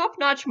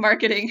 Top-notch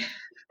marketing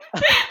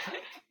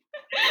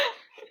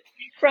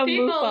from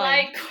People Mufang.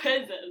 like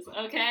quizzes,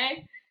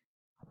 okay?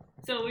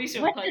 So we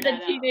should What put do the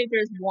that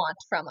teenagers want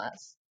from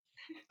us?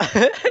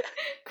 out.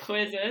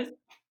 Quizzes.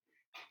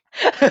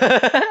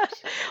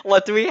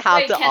 What do we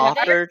have Wait, to can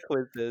they- offer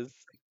quizzes?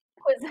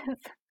 Quizzes.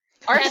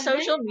 Our Can they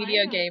social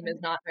media find game them?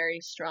 is not very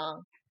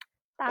strong.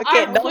 That's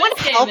Okay, Our no one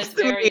quiz game helps is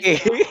very me.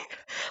 strong.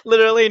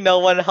 Literally, no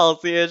one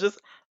helps me. It's just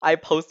I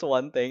post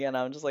one thing and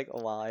I'm just like,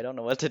 oh wow, I don't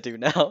know what to do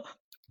now.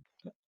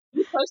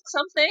 You post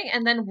something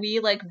and then we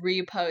like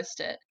repost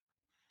it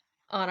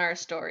on our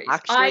stories. I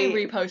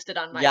Actually, repost it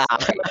on my yeah.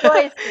 story.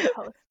 Joyce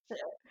reposted it.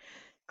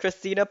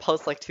 Christina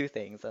posts like 2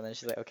 things and then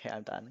she's like, okay,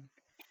 I'm done.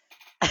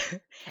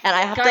 And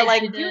I have Guys, to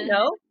like did you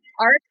know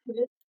our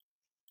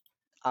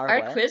our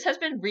what? quiz has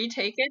been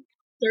retaken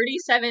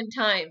 37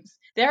 times.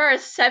 There are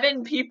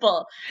 7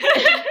 people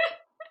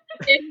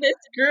in this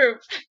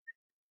group.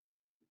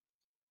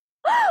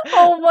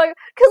 Oh my,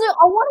 because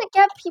I want to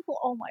get people.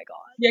 Oh my god.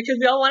 Yeah, because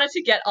we all wanted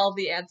to get all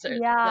the answers.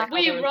 Yeah. like, all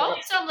We the wrote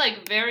results. some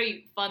like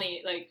very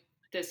funny like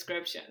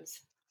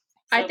descriptions.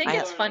 I So think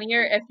people it's are,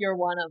 funnier if you're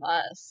one of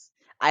us.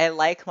 I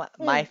like my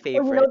we know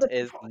favorite the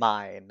is people.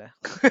 mine.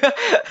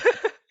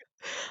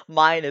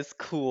 Mine is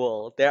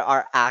cool. There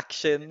are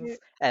actions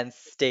and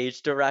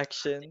stage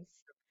directions.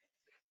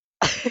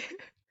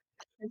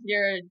 If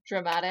you're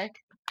dramatic.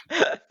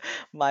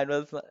 Mine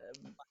was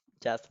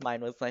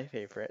mine was my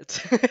favorite.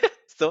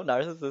 So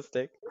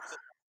narcissistic.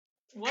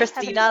 What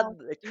Christina Heaven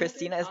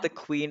Christina is the Oh.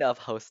 queen of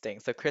hosting.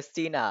 So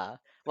Christina,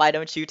 why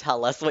don't you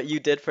tell us what you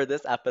did for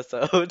this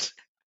episode?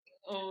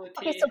 OT.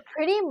 Okay, so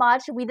pretty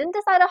much we didn't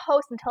decide a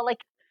host until like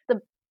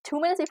the 2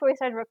 minutes before we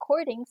started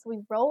recording. So we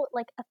wrote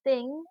like a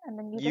thing, and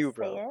then you just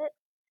say wrote. it.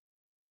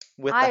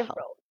 With I the help.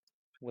 wrote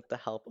With the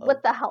help of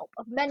with the help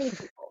of many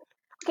people.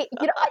 Okay,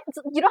 you know,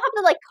 you don't have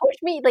to like coach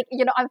me. Like,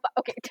 you know,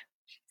 okay.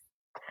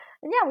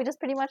 And yeah, we just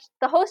pretty much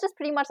the host just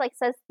pretty much like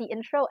says the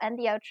intro and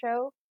the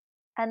outro,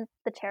 and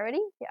the charity.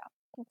 Yeah,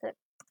 that's it.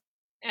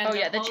 And Oh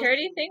yeah, the host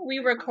charity is thing we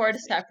the record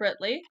conversation.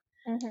 separately,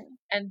 Mm-hmm.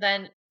 and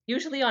then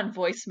usually on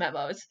voice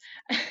memos.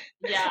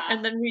 Yeah.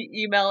 And then we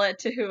email it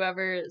to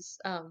whoever is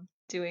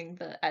doing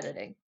the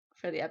editing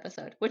for the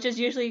episode, which is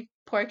usually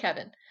poor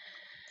Kevin.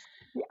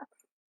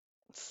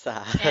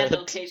 sad. And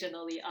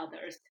occasionally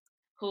others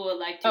who would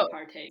like to Oh.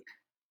 partake.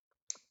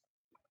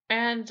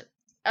 And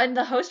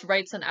the host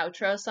writes an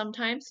outro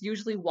sometimes,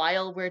 usually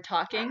while we're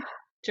talking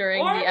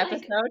during Or, the like,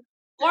 episode.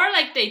 Or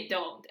like they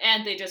don't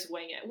and they just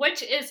wing it,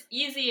 which is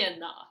easy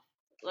enough.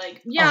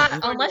 Like Yeah, Oh.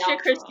 for unless the you're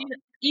outro. Christina.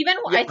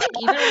 Yeah. I think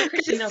even when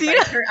Christina Christina-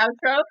 writes her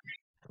outro,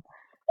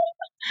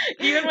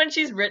 even when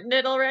she's written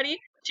it already,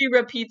 she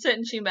repeats it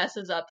and she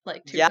messes up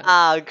like 2 times.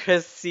 Yeah,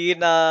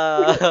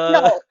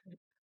 Christina.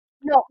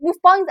 No,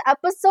 Mufang's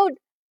episode.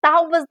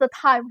 That was the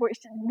time where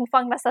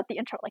Mufang messed up the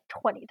intro like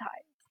 20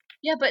 times.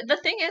 Yeah, but the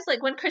thing is,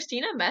 like, when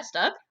Christina messed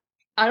up,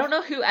 I don't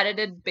know who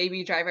edited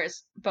Baby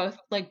Drivers, both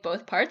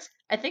parts.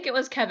 I think it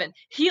was Kevin.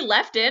 He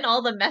left in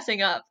all the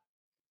messing up.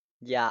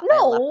 Yeah,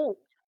 I left No,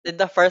 in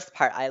the first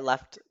part. I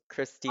left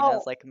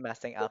Christina's Oh. like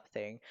messing up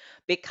thing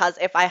because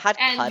if I had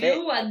And cut you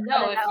it, would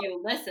know it if out.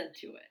 you listen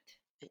to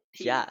it.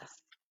 Tea.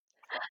 yes,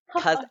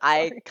 because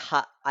I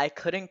Sorry.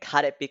 couldn't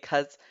cut it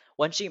because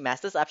when she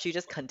messes up, she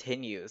just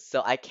continues.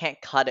 So I can't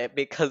cut it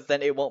because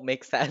then it won't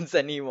make sense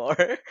anymore.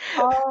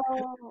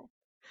 Oh.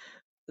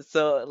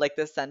 So like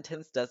the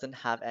sentence doesn't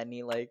have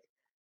any like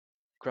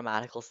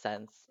grammatical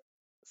sense.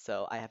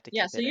 So I have to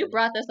Yeah, keep so it you in.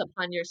 brought this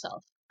upon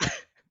yourself.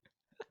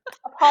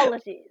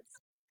 Apologies.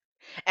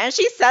 And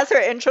she says her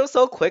intro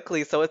so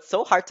quickly, so it's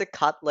so hard to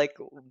cut like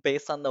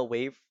based on the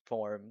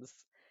waveforms.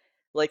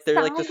 Like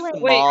they're like the Sounds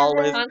like Wait,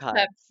 smallest Kevin. concept.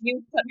 cuts.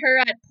 You put her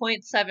at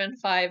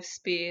 0.75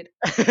 speed.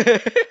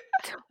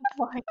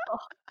 Oh my god.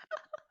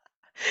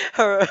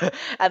 Her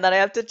and then I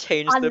have to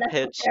change the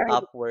pitch Unnecessary.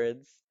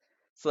 upwards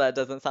so that it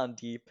doesn't sound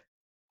deep.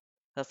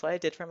 That's what I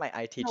did for my No,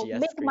 ITGS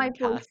make my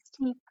voice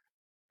screencast. deep.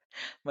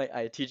 My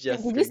ITGS Did you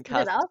speed it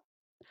screencast. up?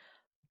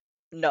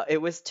 No, it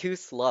was too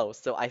slow,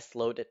 so I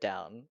slowed it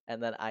down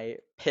and then I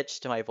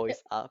pitched my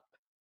voice up.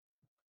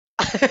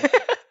 Yes.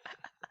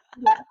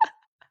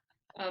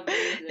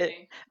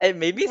 Amazing. It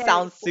made me Very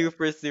sound cool.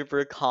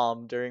 super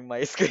calm during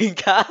my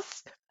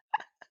screencast.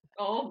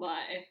 Oh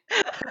my.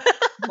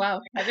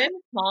 Wow, Kevin,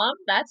 Mom,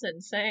 that's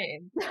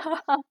insane.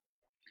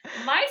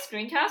 My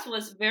screencast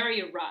was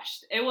very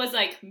rushed. It was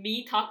like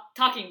me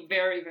talking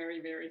very,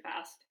 very, very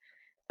fast.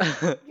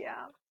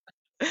 Yeah.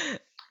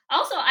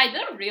 Also, I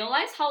didn't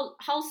realize how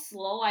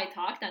slow I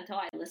talked until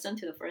I listened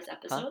to the first Huh?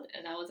 episode,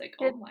 and I was like,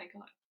 Did- oh my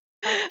god.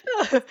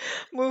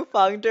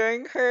 Mufang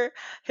during her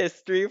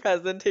history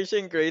presentation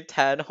in grade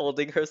 10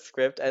 holding her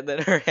script and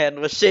then her hand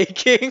was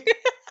shaking.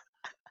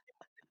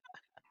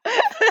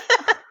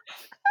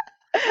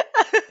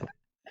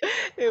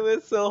 It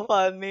was so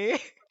funny.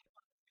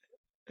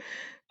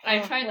 I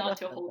Oh, try what not a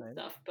to fun hold time.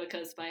 stuff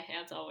because my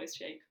hands always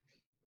shake.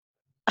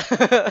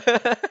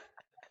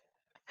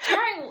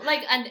 During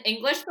like an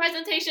English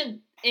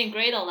presentation in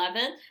grade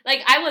 11,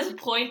 like I was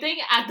pointing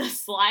at the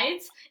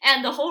slides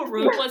and the whole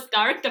room was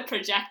dark, the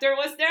projector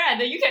was there, and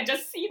then you can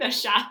just see the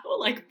shadow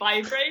like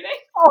vibrating.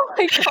 Oh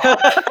my god.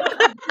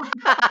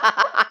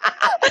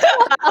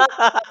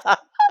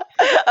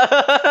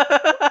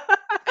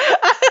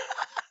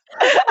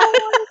 Oh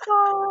my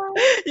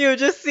god. You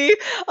just see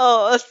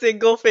a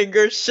single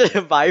finger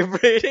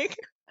vibrating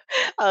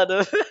out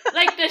of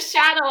Like the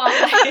shadow of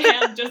my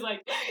hand just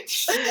like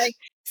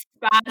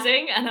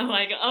spazzing, and I'm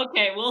like,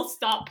 okay, we'll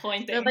stop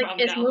pointing They're like, from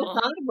is now on.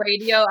 Mufang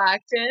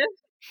radioactive?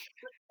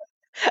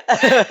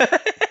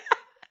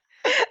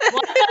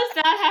 What does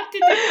that have to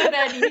do with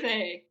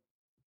anything?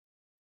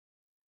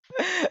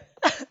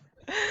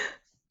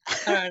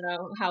 I don't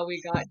know how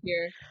we got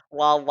here.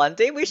 Well, one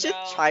day we should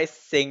No. try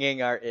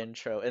singing our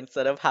intro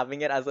instead of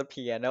having it as a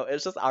piano.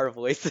 It's just our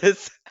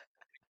voices.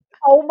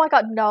 Oh my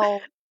god,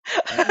 no.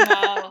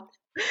 No.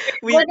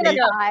 We're gonna we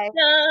die.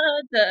 Da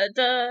da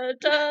da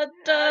da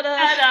da Da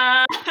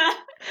da.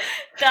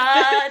 da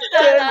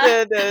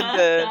da da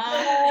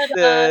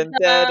dun dun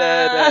da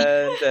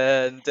dun dun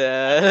dun dun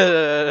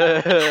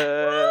dun.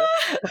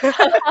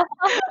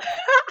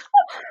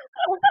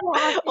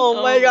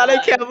 Oh my god, I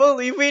can't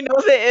believe we know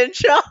the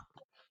intro.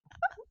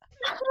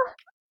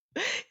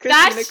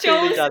 Christina clearly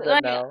shows, doesn't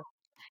like, know.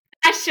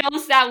 that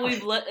shows that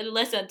we've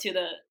listened to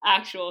the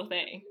actual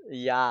thing.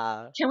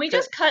 Yeah. Can we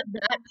just cut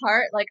that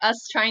part, like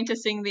us trying to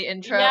sing the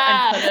intro,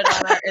 Yeah. and put it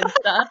on our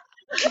Insta?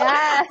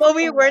 Yes. But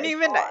we Oh weren't my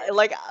even god.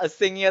 like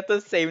singing at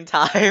the same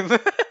time.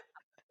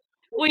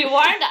 We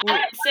weren't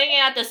singing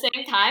at the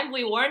same time.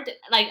 We weren't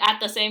like at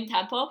the same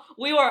tempo.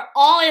 We were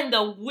all in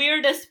the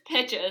weirdest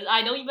pitches.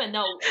 I don't even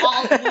know,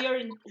 all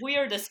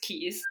weirdest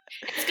keys.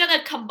 It's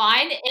gonna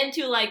combine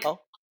into like Oh.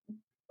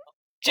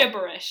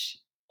 gibberish.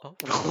 Oh.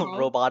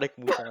 Robotic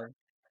Mufang.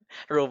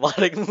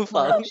 Robotic Oh,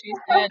 Mufang. she's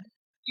dead.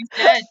 She's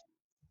dead.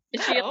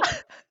 Is she? Oh.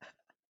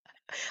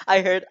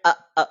 I heard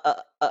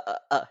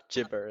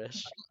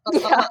gibberish.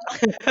 Yeah.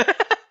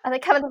 And then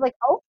Kevin was like,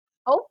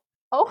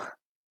 oh.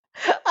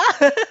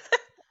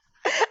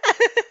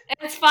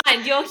 It's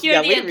fine. You'll hear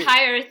Yeah, the we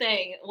entire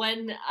thing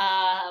when you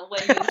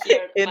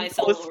hear in my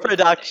solo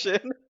post-production.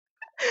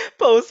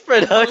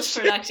 Post-production.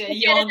 Post-production,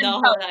 you'll know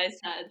what I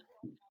said.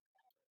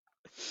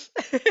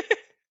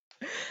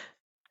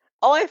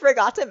 Oh, I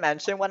forgot to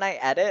mention when I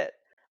edit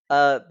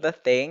the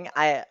thing,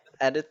 I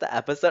edit the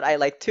episode, I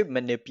like to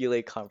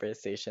manipulate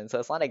conversation, so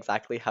it's not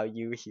exactly how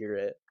you hear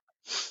it.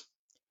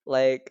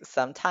 Like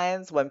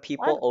sometimes when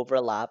people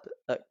overlap,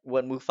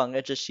 when Mufang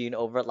and Jashin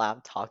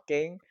overlap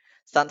talking,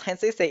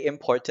 sometimes they say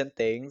important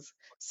things,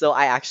 so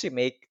I actually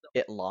make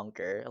it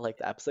longer. Like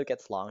the episode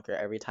gets longer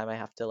every time I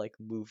have to like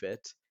move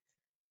it.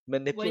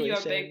 When Manipulation.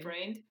 you're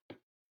big-brained.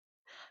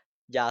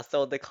 Yeah,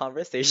 so the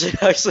conversation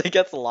actually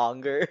gets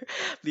longer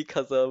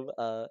because of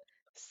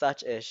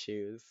such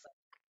issues.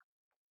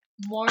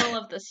 Moral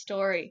of the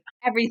story: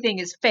 everything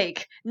is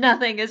fake.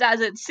 Nothing is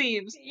as it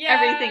seems. Yeah.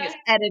 Everything is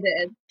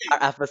edited.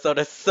 Our episode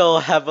is so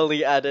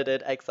heavily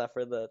edited except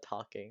for the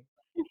talking.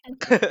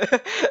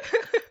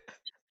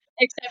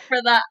 Except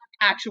for the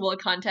actual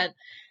content.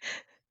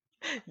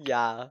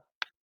 Yeah.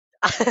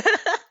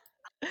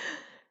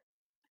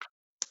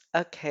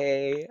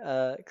 Okay,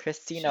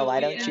 Christina, Should why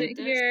we don't you? end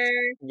this?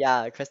 Here.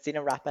 Yeah,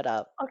 Christina, wrap it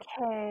up.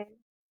 Okay.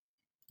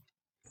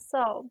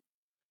 So,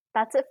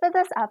 that's it for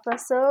this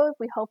episode.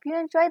 We hope you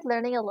enjoyed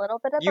learning a little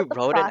bit You about the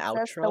wrote an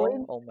process. The way...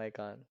 outro? Oh my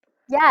god.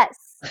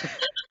 Yes.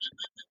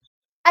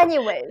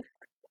 Anyways,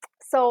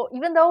 so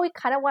even though we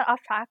kind of went off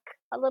track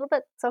a little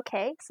bit, it's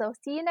okay. So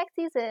see you next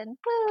season.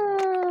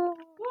 Woo!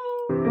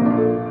 Woo!